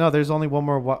 Yeah. No, there's only one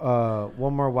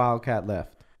more Wildcat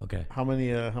left. Okay. How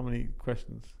many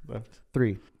questions left?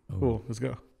 3. Ooh. Cool, let's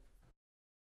go.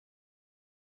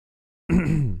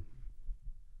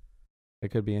 It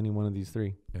could be any one of these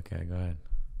 3. Okay, go ahead.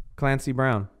 Clancy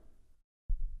Brown.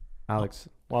 Alex.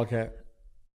 Wildcat.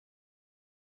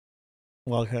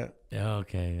 Yeah,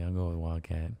 okay, I'll go with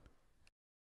Wildcat.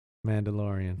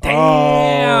 Mandalorian.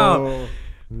 Damn! Oh.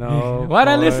 No. Why'd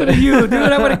I listen to you, dude?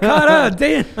 I would have caught up.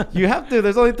 Damn. You have to.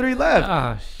 There's only 3 left.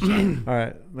 Ah, shit. All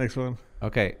right, next one.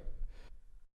 Okay.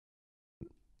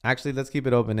 Actually, let's keep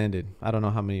it open ended. I don't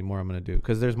know how many more I'm gonna do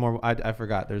because there's more. I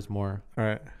forgot. There's more. All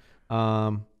right.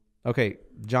 Okay.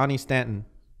 Johnny Stanton.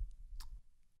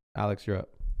 Alex, you're up.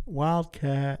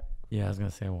 Wildcat. Yeah, I was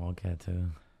gonna say Wildcat too.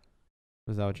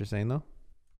 Is that what you're saying though?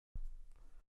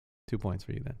 2 points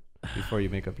for you then. Before you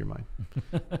make up your mind.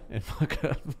 And fuck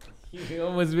up. You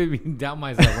almost made me doubt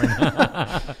myself right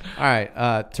now. All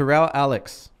right. Terrell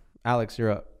Alex. Alex, you're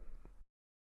up.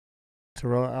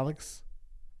 Terrell Alex.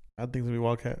 I think it's gonna be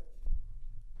Wildcat.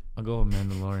 I'll go with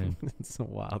Mandalorian. It's a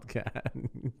Wildcat.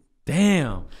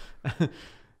 Damn.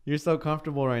 You're so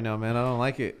comfortable right now, man. I don't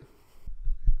like it.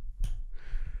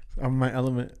 I'm in my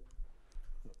element.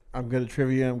 I'm good at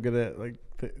trivia. I'm good at like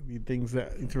the things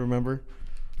that I need to remember.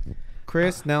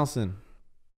 Chris Nelson.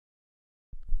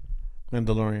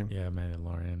 Mandalorian. Yeah,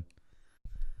 Mandalorian.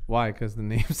 Why? Because the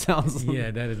name sounds.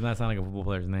 Yeah, that does not sound like a football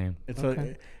player's name. It's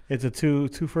a two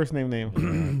first name. Yeah.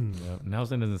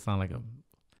 Nelson doesn't sound like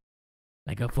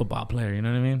a football player. You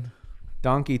know what I mean?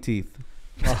 Donkey teeth.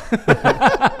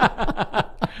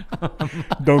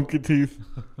 Donkey teeth.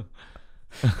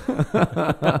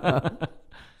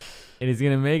 And he's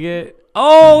gonna make it.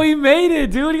 Oh, he made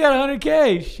it, dude. He got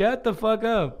 100K. Shut the fuck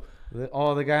up.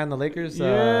 The guy on the Lakers.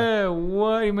 Yeah,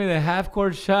 what? He made a half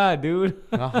court shot, dude.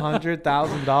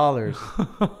 $100,000.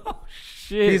 Oh,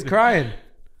 shit. He's crying.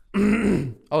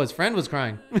 Oh, his friend was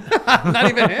crying. Not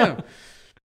even him.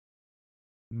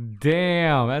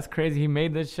 Damn, that's crazy. He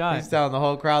made the shot. He's telling the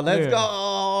whole crowd, "Let's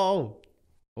go!"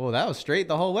 Oh, that was straight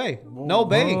the whole way. No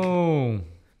bank. Boom.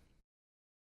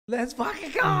 Let's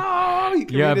fucking go.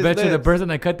 Yeah, I bet you the person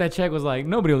that cut that check was like,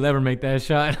 nobody will ever make that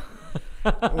shot.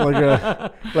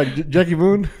 like Jackie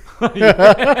Moon.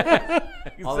 I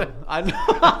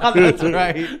know. That's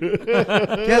right.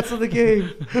 Cancel the game.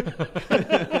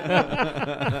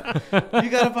 You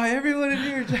gotta buy everyone in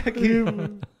here, Jackie.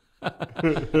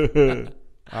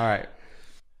 All right.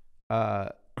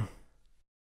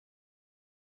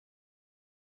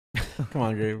 Come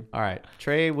on, Gabe. All right.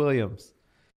 Trey Williams.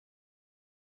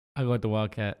 I'll go with the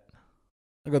Wildcat.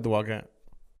 I got the Wildcat.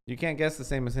 You can't guess the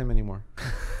same as him anymore.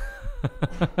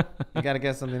 You gotta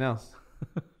guess something else.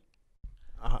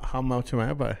 How much am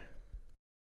I by?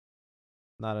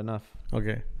 Not enough.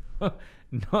 Okay.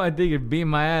 No, I think you're beating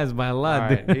my ass by a lot. All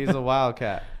right. Dude. He's a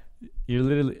Wildcat. You're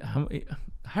literally.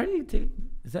 How do you take?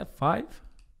 Is that 5?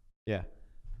 Yeah.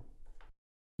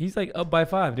 He's like up by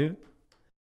 5, dude.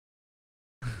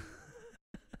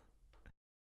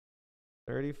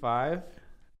 35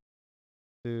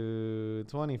 to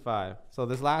 25. So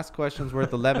this last question's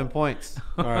worth 11 points.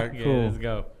 All right, Okay, cool. let's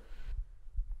go.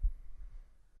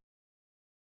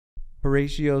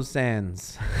 Horatio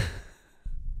Sands.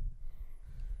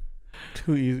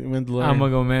 Too easy. Mandalorian. I'm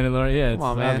gonna go Mandalorian. Yeah, it's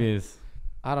Come on, man. obvious.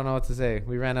 I don't know what to say.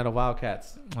 We ran out of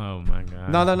Wildcats. Oh my god.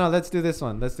 No. Let's do this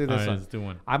one. Let's do this All right, one. let's do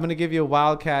one. I'm gonna give you a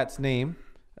Wildcat's name.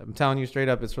 I'm telling you straight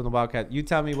up, it's from the Wildcat. You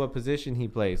tell me what position he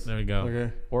plays There we go.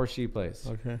 Okay. or she plays.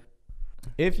 Okay.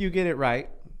 If you get it right,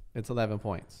 it's 11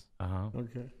 points.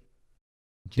 Okay.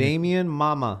 Damian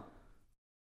Mama.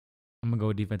 I'm gonna go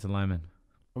with defensive lineman.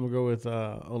 I'm gonna go with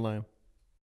O-line.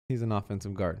 He's an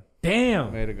offensive guard.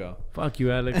 Damn. Way to go. Fuck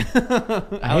you, Alex.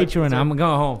 I hate you right now. I'm gonna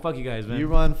go home. Fuck you guys, man. You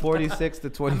run 46 to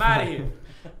 25. I'm out of here.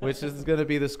 Which is going to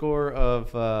be the score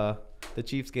of the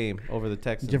Chiefs game over the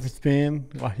Texans. Jefferson,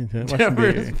 Washington.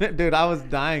 Dude, I was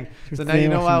dying. So now Jefferson, you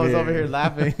know why I was Washington. over here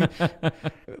laughing.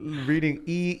 Reading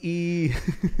EE.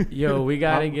 Yo, we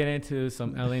gotta get into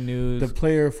some LA news The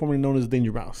player formerly known as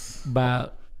Danger Mouse.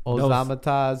 about those-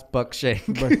 Ozamataz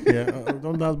Buckshank. But yeah,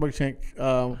 don't know Buckshank.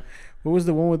 What was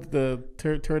the one with the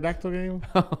pterodactyl game?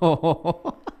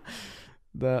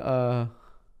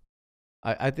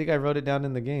 I think I wrote it down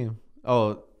in the game.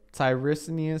 Oh,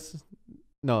 Tyranus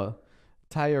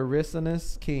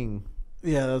King.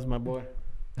 Yeah, that was my boy.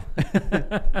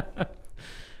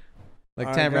 Like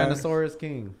All right, Tyrannosaurus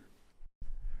King.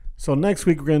 So next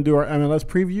week we're gonna do our MLS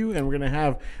preview, and we're gonna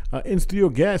have in studio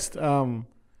guest Tell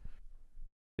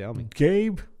me.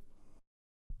 Gabe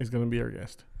is gonna be our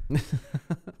guest. I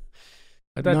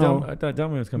thought No.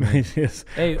 Delmy was coming. Yes.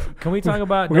 Hey, can we talk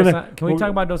about We're Dos, gonna- can we we're- talk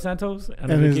about Dos Santos and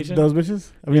And vacation? those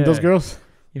bitches. I mean, those Yeah. girls.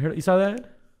 You saw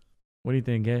that? What do you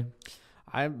think, Gabe?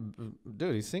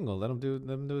 Dude, he's single. Let him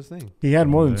do his thing. He had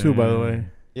more than 2, by the way.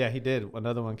 Yeah, he did.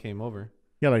 Another one came over.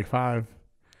 He had like 5.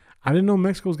 I didn't know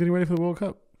Mexico was getting ready for the World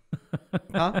Cup.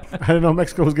 Huh? I didn't know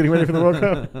Mexico was getting ready for the World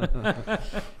Cup.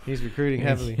 He's recruiting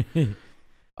heavily.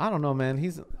 I don't know, man.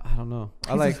 I don't know.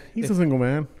 He's a single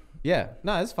man. Yeah.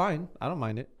 No, it's fine. I don't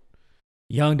mind it.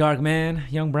 Young dark man,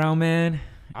 young brown man,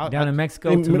 down in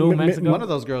Mexico, Hey, Tulum, Mexico. One of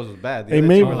those girls was bad. The Hey, other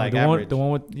maybe- two were like the average.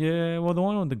 one with the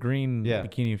one with the green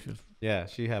bikini. Yeah,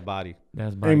 she had body.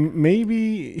 That's bike. And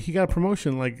maybe he got a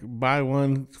promotion, like buy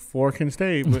one, 4 can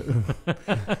stay.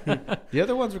 But The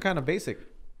other ones were kind of basic, to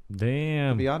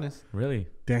Damn. be honest. Really?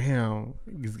 damn,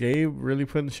 is Gabe really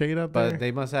putting the shade out there? But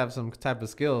they must have some type of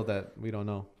skill that we don't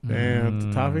know.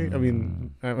 Damn, Tavi. I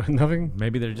mean, nothing.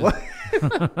 Maybe they're just.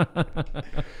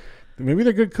 Maybe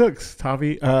they're good cooks,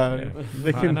 Tavi. I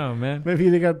don't know, man. Maybe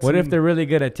they got. What if they're really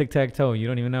good at tic-tac-toe? You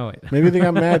don't even know it. Maybe they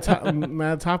got mad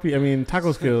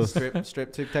taco skills.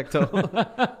 Strip tic-tac-toe.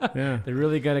 Yeah. They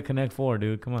really got to connect 4,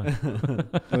 dude. Come on.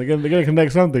 They're gonna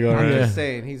connect something, all I'm right. just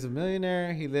saying, he's a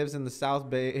millionaire. He lives in the South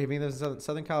Bay. He lives in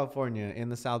Southern California, in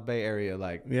the South Bay area.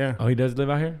 Like, Yeah. Oh, he does live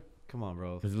out here? come on,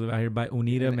 bro. Does he live out here by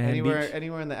Unita, man? Beach?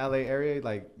 Anywhere in the LA area,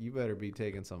 like, you better be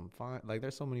taking some fine. Like,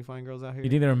 there's so many fine girls out here. You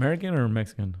think they're American or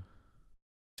Mexican?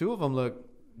 2 of them look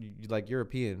like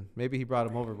European. Maybe he brought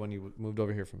them over when he moved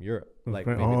over here from Europe. Like,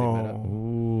 maybe they met up.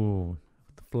 Ooh.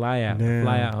 Fly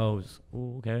out hoes.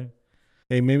 Ooh, okay.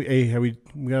 Hey, maybe. Hey, we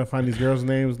gotta find these girls'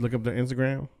 names. Look up their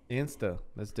Instagram. Insta.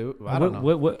 Let's do it. I don't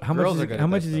know. How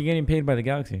much is he getting paid by the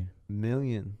Galaxy?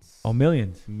 Millions. Oh,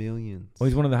 millions. Millions. Oh,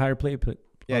 he's one of the higher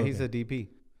Yeah, he's a DP.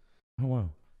 Oh, wow.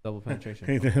 Double penetration.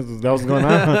 Hey, that was going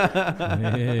on.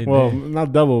 Hey, Well, dude.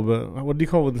 not double, but what do you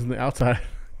call it in the outside?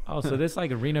 Oh, so this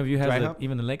like arena view Dry has hump?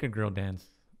 even the Laker girl dance.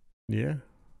 Yeah.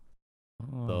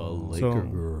 Oh.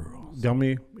 Girls.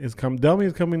 Delmy is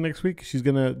coming next week. She's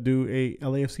gonna do a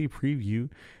LAFC preview,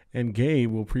 and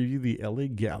Gabe will preview the LA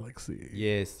Galaxy.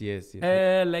 Yes.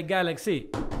 LA Galaxy.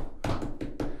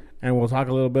 And we'll talk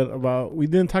a little bit about. We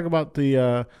didn't talk about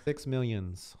the 6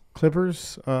 millions.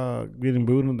 Clippers getting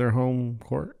booed in their home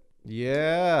court.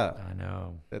 Yeah. I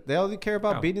know. They only care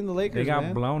about beating the Lakers, They got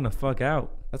man. blown the fuck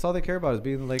out. That's all they care about is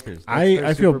beating the Lakers.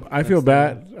 I feel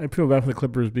bad. I feel bad for the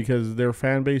Clippers because their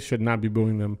fan base should not be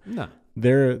booing them. No.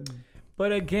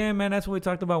 But again, man, that's what we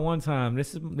talked about one time.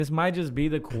 This might just be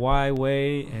the Kawhi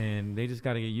way, and they just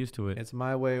got to get used to it. It's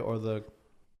my way or the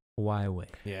Kawhi way.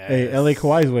 yeah. Hey, LA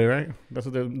Kawhi's way, right? That's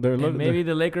what they're And looking. maybe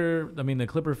the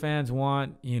Clipper fans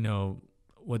want,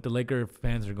 what the Laker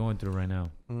fans are going through right now.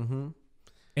 Mm-hmm.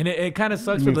 And it kind of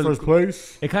sucks for for the first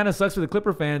place. It kind of sucks for the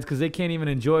Clipper fans because they can't even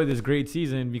enjoy this great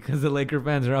season because the Laker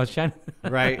fans are outshining.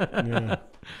 Right. Yeah.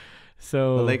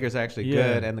 So The Lakers are actually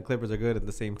yeah. good, and the Clippers are good at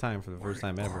the same time for the first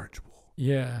time ever.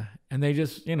 Yeah, and they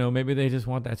just maybe they just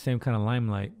want that same kind of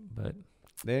limelight, but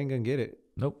They ain't gonna get it.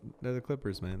 nope. They're the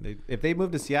Clippers, man. If they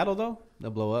move to Seattle though,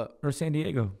 they'll blow up. Or San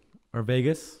Diego or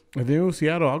Vegas. If they win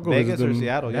Seattle, I'll go Vegas visit them. or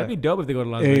Seattle, yeah. That'd be dope if they go to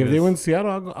Las Hey, Vegas. if they win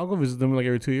Seattle, I'll go visit them like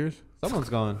every 2 years. Someone's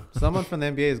going. Someone from the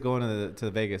NBA is going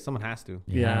to Vegas. Someone has to.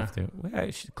 You Yeah. have to.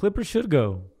 Yeah, Clippers should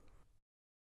go.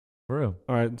 For real.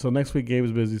 All right, so next week Gabe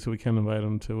is busy, so we can't invite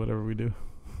him to whatever we do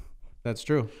That's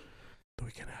true. the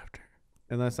weekend after.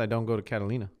 Unless I don't go to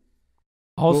Catalina.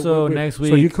 Also, Wait, next week.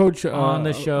 So you coach on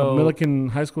the show- a Milliken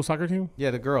High School soccer team?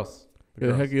 Yeah, the girls.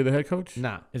 You're the head coach?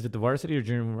 Nah, Is it the varsity or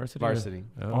junior varsity? varsity.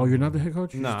 Oh, you're not the head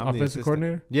coach? You're No, just I'm the offensive assistant.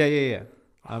 coordinator? Yeah.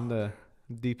 I'm the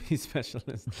DP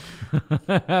specialist.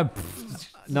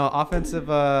 No, offensive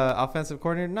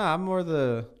coordinator.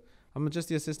 No, I'm just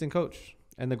the assistant coach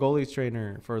and the goalies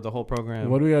trainer for the whole program.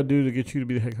 What do we got to do to get you to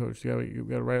be the head coach? You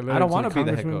got to write a letter I don't to want to be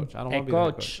the head congressman? coach. I don't Hey, want to be the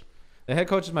head coach. coach. The head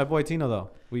coach is my boy Tino, though.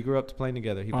 We grew up playing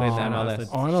together. He plays in Shout out MLS.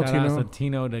 to- Oh, I know shout out Tino. to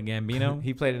Tino de Gambino.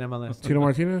 He played in MLS. Tino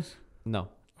Martinez? No,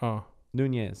 Oh,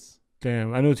 Nunez.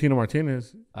 damn. I know Tino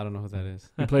Martinez. I don't know who that is.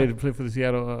 He played for the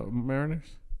Seattle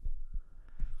Mariners.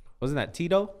 Wasn't that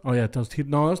Tito? Oh, yeah. That was Tino.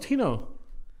 No, that was Tino.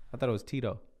 I thought it was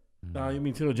Tito. You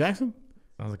mean Tito Jackson?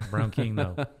 Sounds like a Brown King,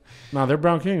 though. No, they're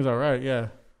Brown Kings. All right, yeah.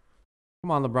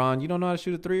 Come on, LeBron. You don't know how to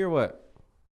shoot a 3 or what?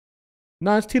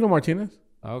 No, it's Tino Martinez.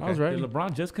 Okay. I was right. Did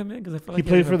LeBron just come in? Because I feel He like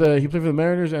played for the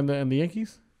Mariners and the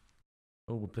Yankees.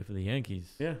 Oh, we play for the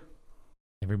Yankees. Yeah.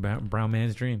 Every brown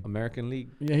man's dream. American League.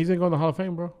 Yeah, he's gonna go in the Hall of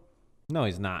Fame, bro. No,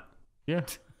 he's not. Yeah,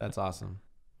 That's awesome.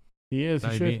 he is. No,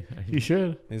 He should. He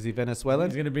should. Is he Venezuelan?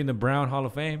 He's gonna be in the Brown Hall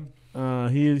of Fame.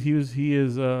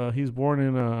 He's born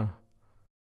in on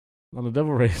the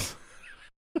Devil Rays.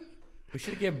 We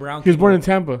should get Brown. He was King born in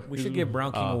Tampa. We should get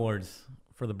Brown King Oh. Awards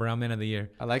for the Brown Man of the Year.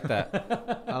 I like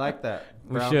that. I like that.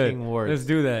 We Brown should. King Awards. Let's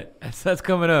do that. That's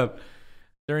coming up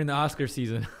during the Oscar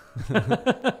season.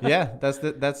 Yeah, that's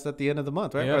at the end of the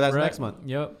month, right? Yep, Or that's right. next month.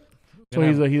 Yep. So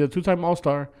he's a 2-time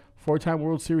All-Star, 4-time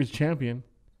World Series champion,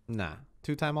 Nah.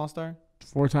 2-time All-Star?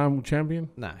 4-time champion,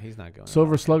 Nah, he's not going.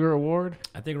 Silver Slugger Award.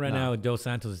 I think right No. now Dos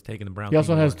Santos is taking the Brown. He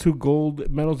also King has Award. 2 gold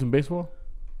medals in baseball.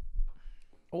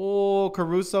 Oh,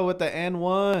 Caruso with the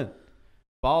N1.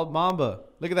 Bald Mamba.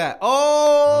 Look at that.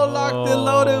 Oh, locked and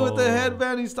loaded with the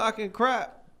headband. He's talking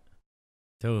crap.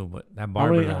 Dude, but that How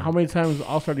barber. how many times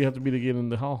All-Star do you have to be to get in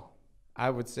the Hall? I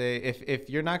would say if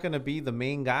you're not going to be the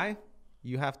main guy,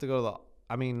 you have to go to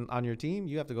on your team,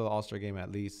 you have to go to the All-Star game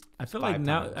at least. I feel 5 like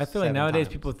now. times, I feel like 7 nowadays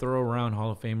times. people throw around Hall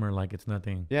of Famer like it's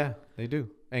nothing. Yeah, they do.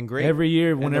 And great. Every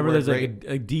year, the whenever word there's like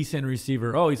a decent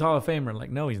receiver, oh, he's Hall of Famer. Like,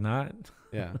 no, he's not.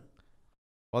 Yeah.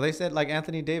 Well, they said like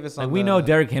Anthony Davis. Like On we the, know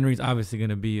Derrick Henry's obviously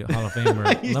gonna be a Hall of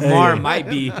Famer. Lamar might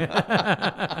be.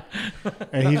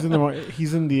 And he's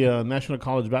in the National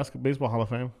College Baseball Hall of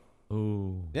Fame.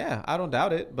 Ooh. Yeah, I don't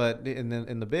doubt it. But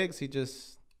in the bigs, he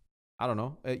just, I don't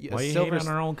know. Why you hating on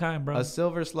our own kind, bro? A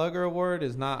Silver Slugger award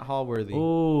is not Hall worthy.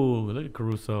 Ooh, look at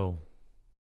Caruso.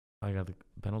 I got the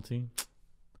penalty.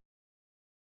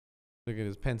 Look at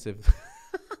his pensive.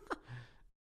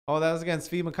 Oh, that was against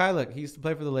Steve Mikhailuk. He used to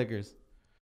play for the Lakers.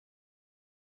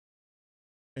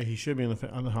 Hey, he should be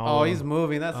on the Hall. Oh, he's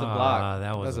moving. That's a block.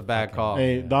 That's a bad call.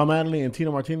 Hey, Don Mattingly and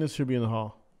Tino Martinez should be in the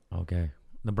Hall. Okay.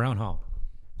 The Brown Hall.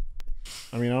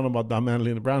 I mean, I don't know about Don Mattingly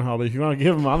and the Brown Hall, but if you want to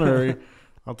give him honorary,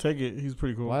 I'll take it. He's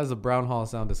pretty cool. Why does the Brown Hall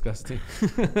sound disgusting?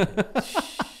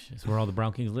 It's where all the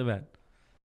Brown Kings live at.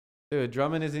 Dude,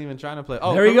 Drummond isn't even trying to play.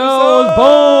 Oh, there he Caruso! goes.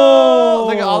 Boom!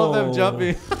 Look at all of them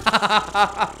jumping.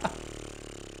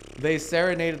 They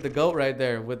serenaded the GOAT right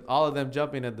there with all of them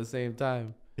jumping at the same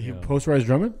time. He posterized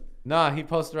Drummond? Nah, he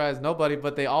posterized nobody,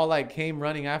 but they all like came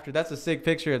running after. That's a sick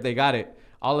picture if they got it.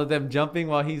 All of them jumping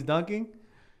while he's dunking.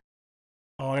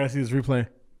 Oh, I gotta see this replay.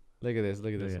 Look at this.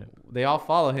 Look at this. Yeah. They all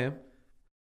follow him.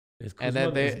 And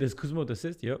then there's Kuzma with the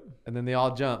assist. Yep. And then they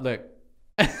all jump. Look.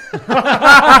 Yes.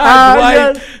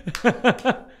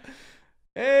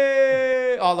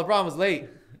 Hey! Oh, LeBron was late.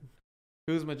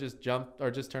 Kuzma just jumped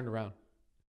or just turned around.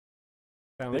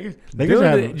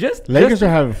 Lakers are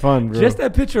having fun, bro. Just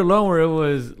that picture alone where it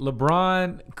was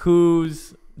LeBron,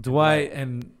 Kuz, Dwight,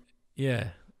 and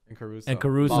Caruso.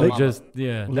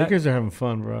 Lakers are having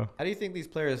fun, bro. How do you think these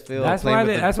players feel? That's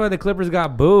why the Clippers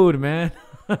got booed, man.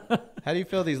 How do you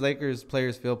feel these Lakers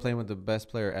players feel playing with the best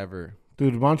player ever?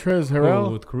 Dude, Montrezl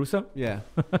Harrell with Caruso. Yeah.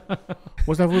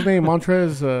 What's that fool's name?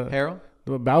 Montrezl Harrell.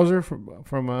 Bowser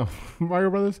from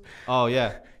Mario Brothers. Oh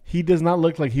yeah. He does not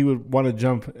look like he would want to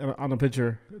jump on a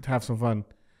pitcher to have some fun.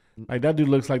 Like that dude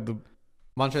looks like the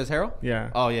Montrezl Harrell. Yeah.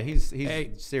 Oh yeah, he's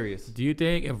serious. Do you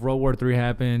think if World War III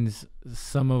happens,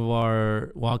 some of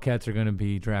our Wildcats are gonna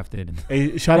be drafted?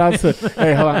 Hey, shout outs to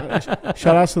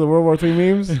shout outs to the World War III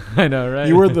memes. I know, right?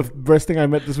 You were the best thing I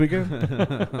met this weekend.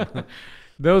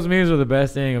 Those memes were the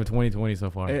best thing of 2020 so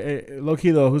far. Hey, low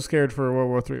key though, who's scared for World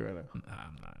War III right now?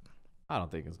 I'm not. I don't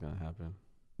think it's gonna happen.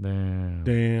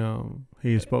 Damn.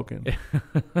 He has spoken.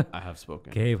 I have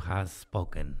spoken. Gabe has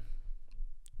spoken.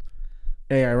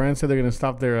 Hey, Iran said they're gonna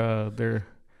stop they're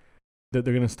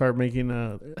gonna start making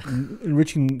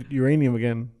enriching uranium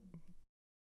again.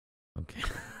 Okay.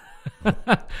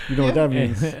 You know what that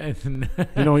means.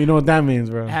 you know what that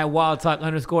means, bro. At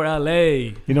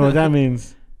WildTalk_LA. You know what that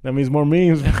means. That means more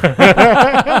memes.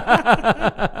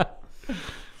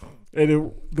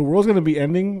 And the world's gonna be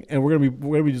ending, and we're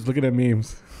gonna be just looking at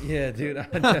memes. Yeah, dude.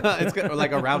 It's gonna,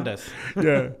 like around us.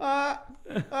 Yeah.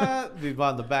 Dude,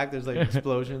 on the back, there's like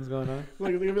explosions going on.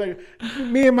 Like, they're gonna be like,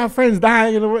 me and my friends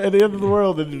dying at the end of the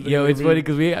world. Yo, it's funny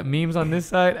because we got memes on this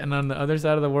side, and on the other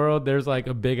side of the world, there's like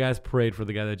a big ass parade for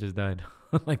the guy that just died.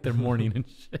 Like they're mourning and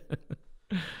shit.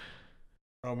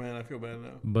 Oh man, I feel bad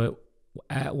now. But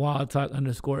at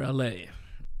WildTalk_LA,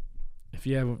 if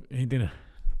you have anything to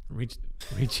reach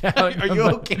out. Are you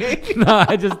okay? No,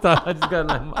 I just got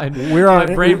my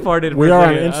brain farted. We are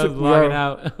on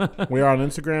We are on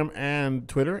Instagram and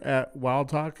Twitter at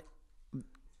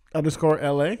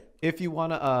WildTalk_LA. If you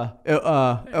wanna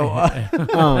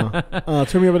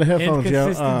turn me over the headphones,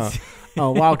 yo.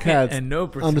 Wildcats and no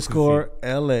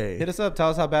 _LA. Hit us up. Tell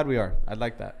us how bad we are. I'd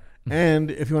like that. And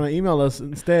if you want to email us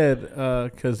instead,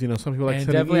 because some people like to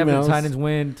send definitely emails. After the Titans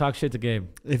win, talk shit to Gabe.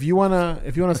 If you wanna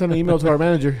send an email to our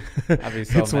manager, I'd be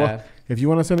so mad. If you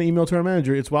want to send an email to our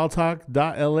manager, it's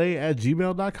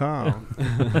wildtalk.la@gmail.com.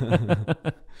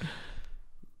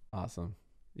 Awesome.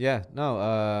 Yeah.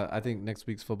 No. I think next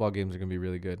week's football games are gonna be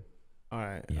really good. All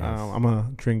right. Yes. I'm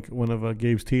gonna drink one of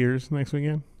Gabe's tears next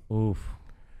weekend. Oof.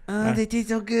 Oh, they taste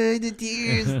so good. The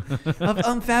tears of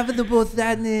unfathomable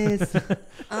sadness.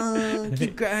 Oh,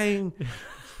 keep crying.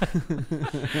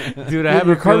 Dude, I have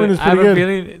a feeling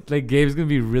like Gabe's gonna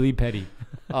be really petty.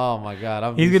 Oh my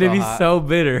god, he's gonna be so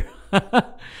bitter.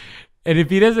 And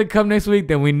if he doesn't come next week,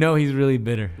 then we know he's really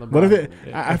bitter. But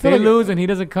if they lose and he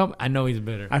doesn't come, I know he's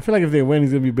bitter. I feel like if they win,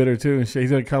 he's gonna be bitter too and shit. He's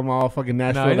gonna come all fucking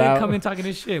Nashville. No, he's gonna come in talking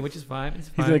his shit, which is fine. It's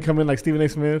fine. He's gonna come in like Stephen A.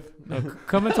 Smith. No,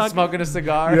 come and talk, smoking a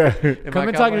cigar. Yeah, come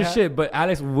and talking his shit. But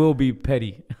Alex will be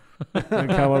petty. And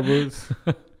cowboy boots.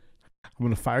 I'm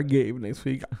gonna fire Gabe next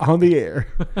week on the air.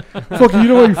 Fuck you,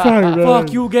 know what you're fired.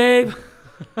 Fuck you, Gabe.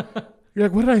 You're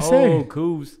like, what did I say? Oh,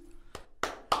 Coos.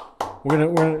 We're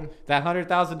gonna that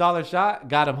 $100,000 shot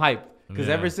got him hyped because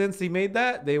ever since he made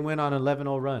that, they went on an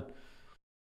 11-0 run.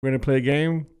 We're gonna play a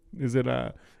game. Is it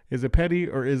Is it petty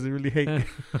or is it really hate? They're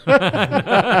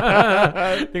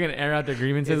gonna air out their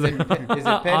grievances Is it petty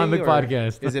on the or,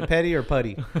 podcast. Is it petty or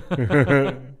putty?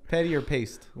 Petty or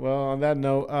paste? Well, on that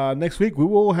note, next week we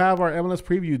will have our MLS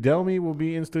preview. Delmy will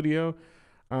be in studio.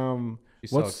 She's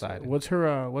so excited. What's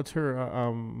her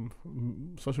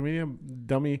social media?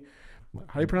 Delmy.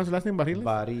 How do you pronounce her last name? Barillas?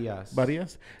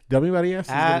 Barillas. Delmy Barillas.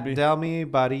 At Delmy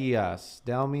Barillas.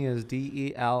 Delmy is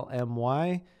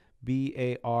DELMY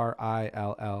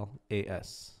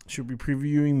BARILLAS. Should be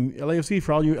previewing LAFC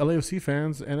for all you LAFC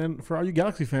fans, and then for all you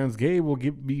Galaxy fans, Gabe will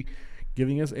be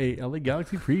giving us a LA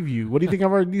Galaxy preview. What do you think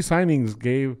of our new signings,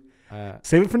 Gabe?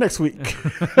 Save it for next week.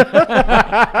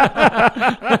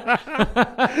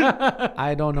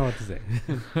 I don't know what to say.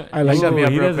 I like. Shut me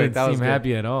up he real doesn't quick. That was seem good.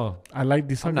 happy at all. I like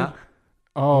the I'm soccer. not.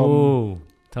 Oh,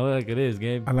 tell it like it is,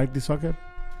 Gabe. I like the soccer.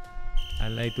 I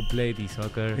like to play the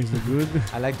soccer. Is it good?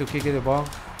 I like to kick the ball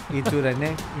into the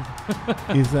net.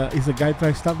 Is a guy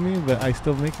trying to stop me, but I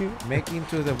still make it. Make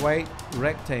into the white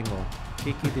rectangle.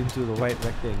 Kick it into the white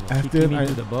rectangle. Kicking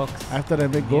into the box. After I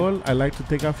make goal, I like to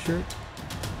take off shirt.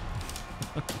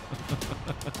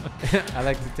 I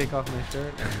like to take off my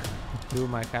shirt and do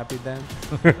my happy dance.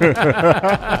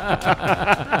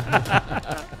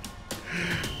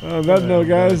 On that note,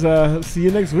 guys, see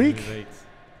you next week.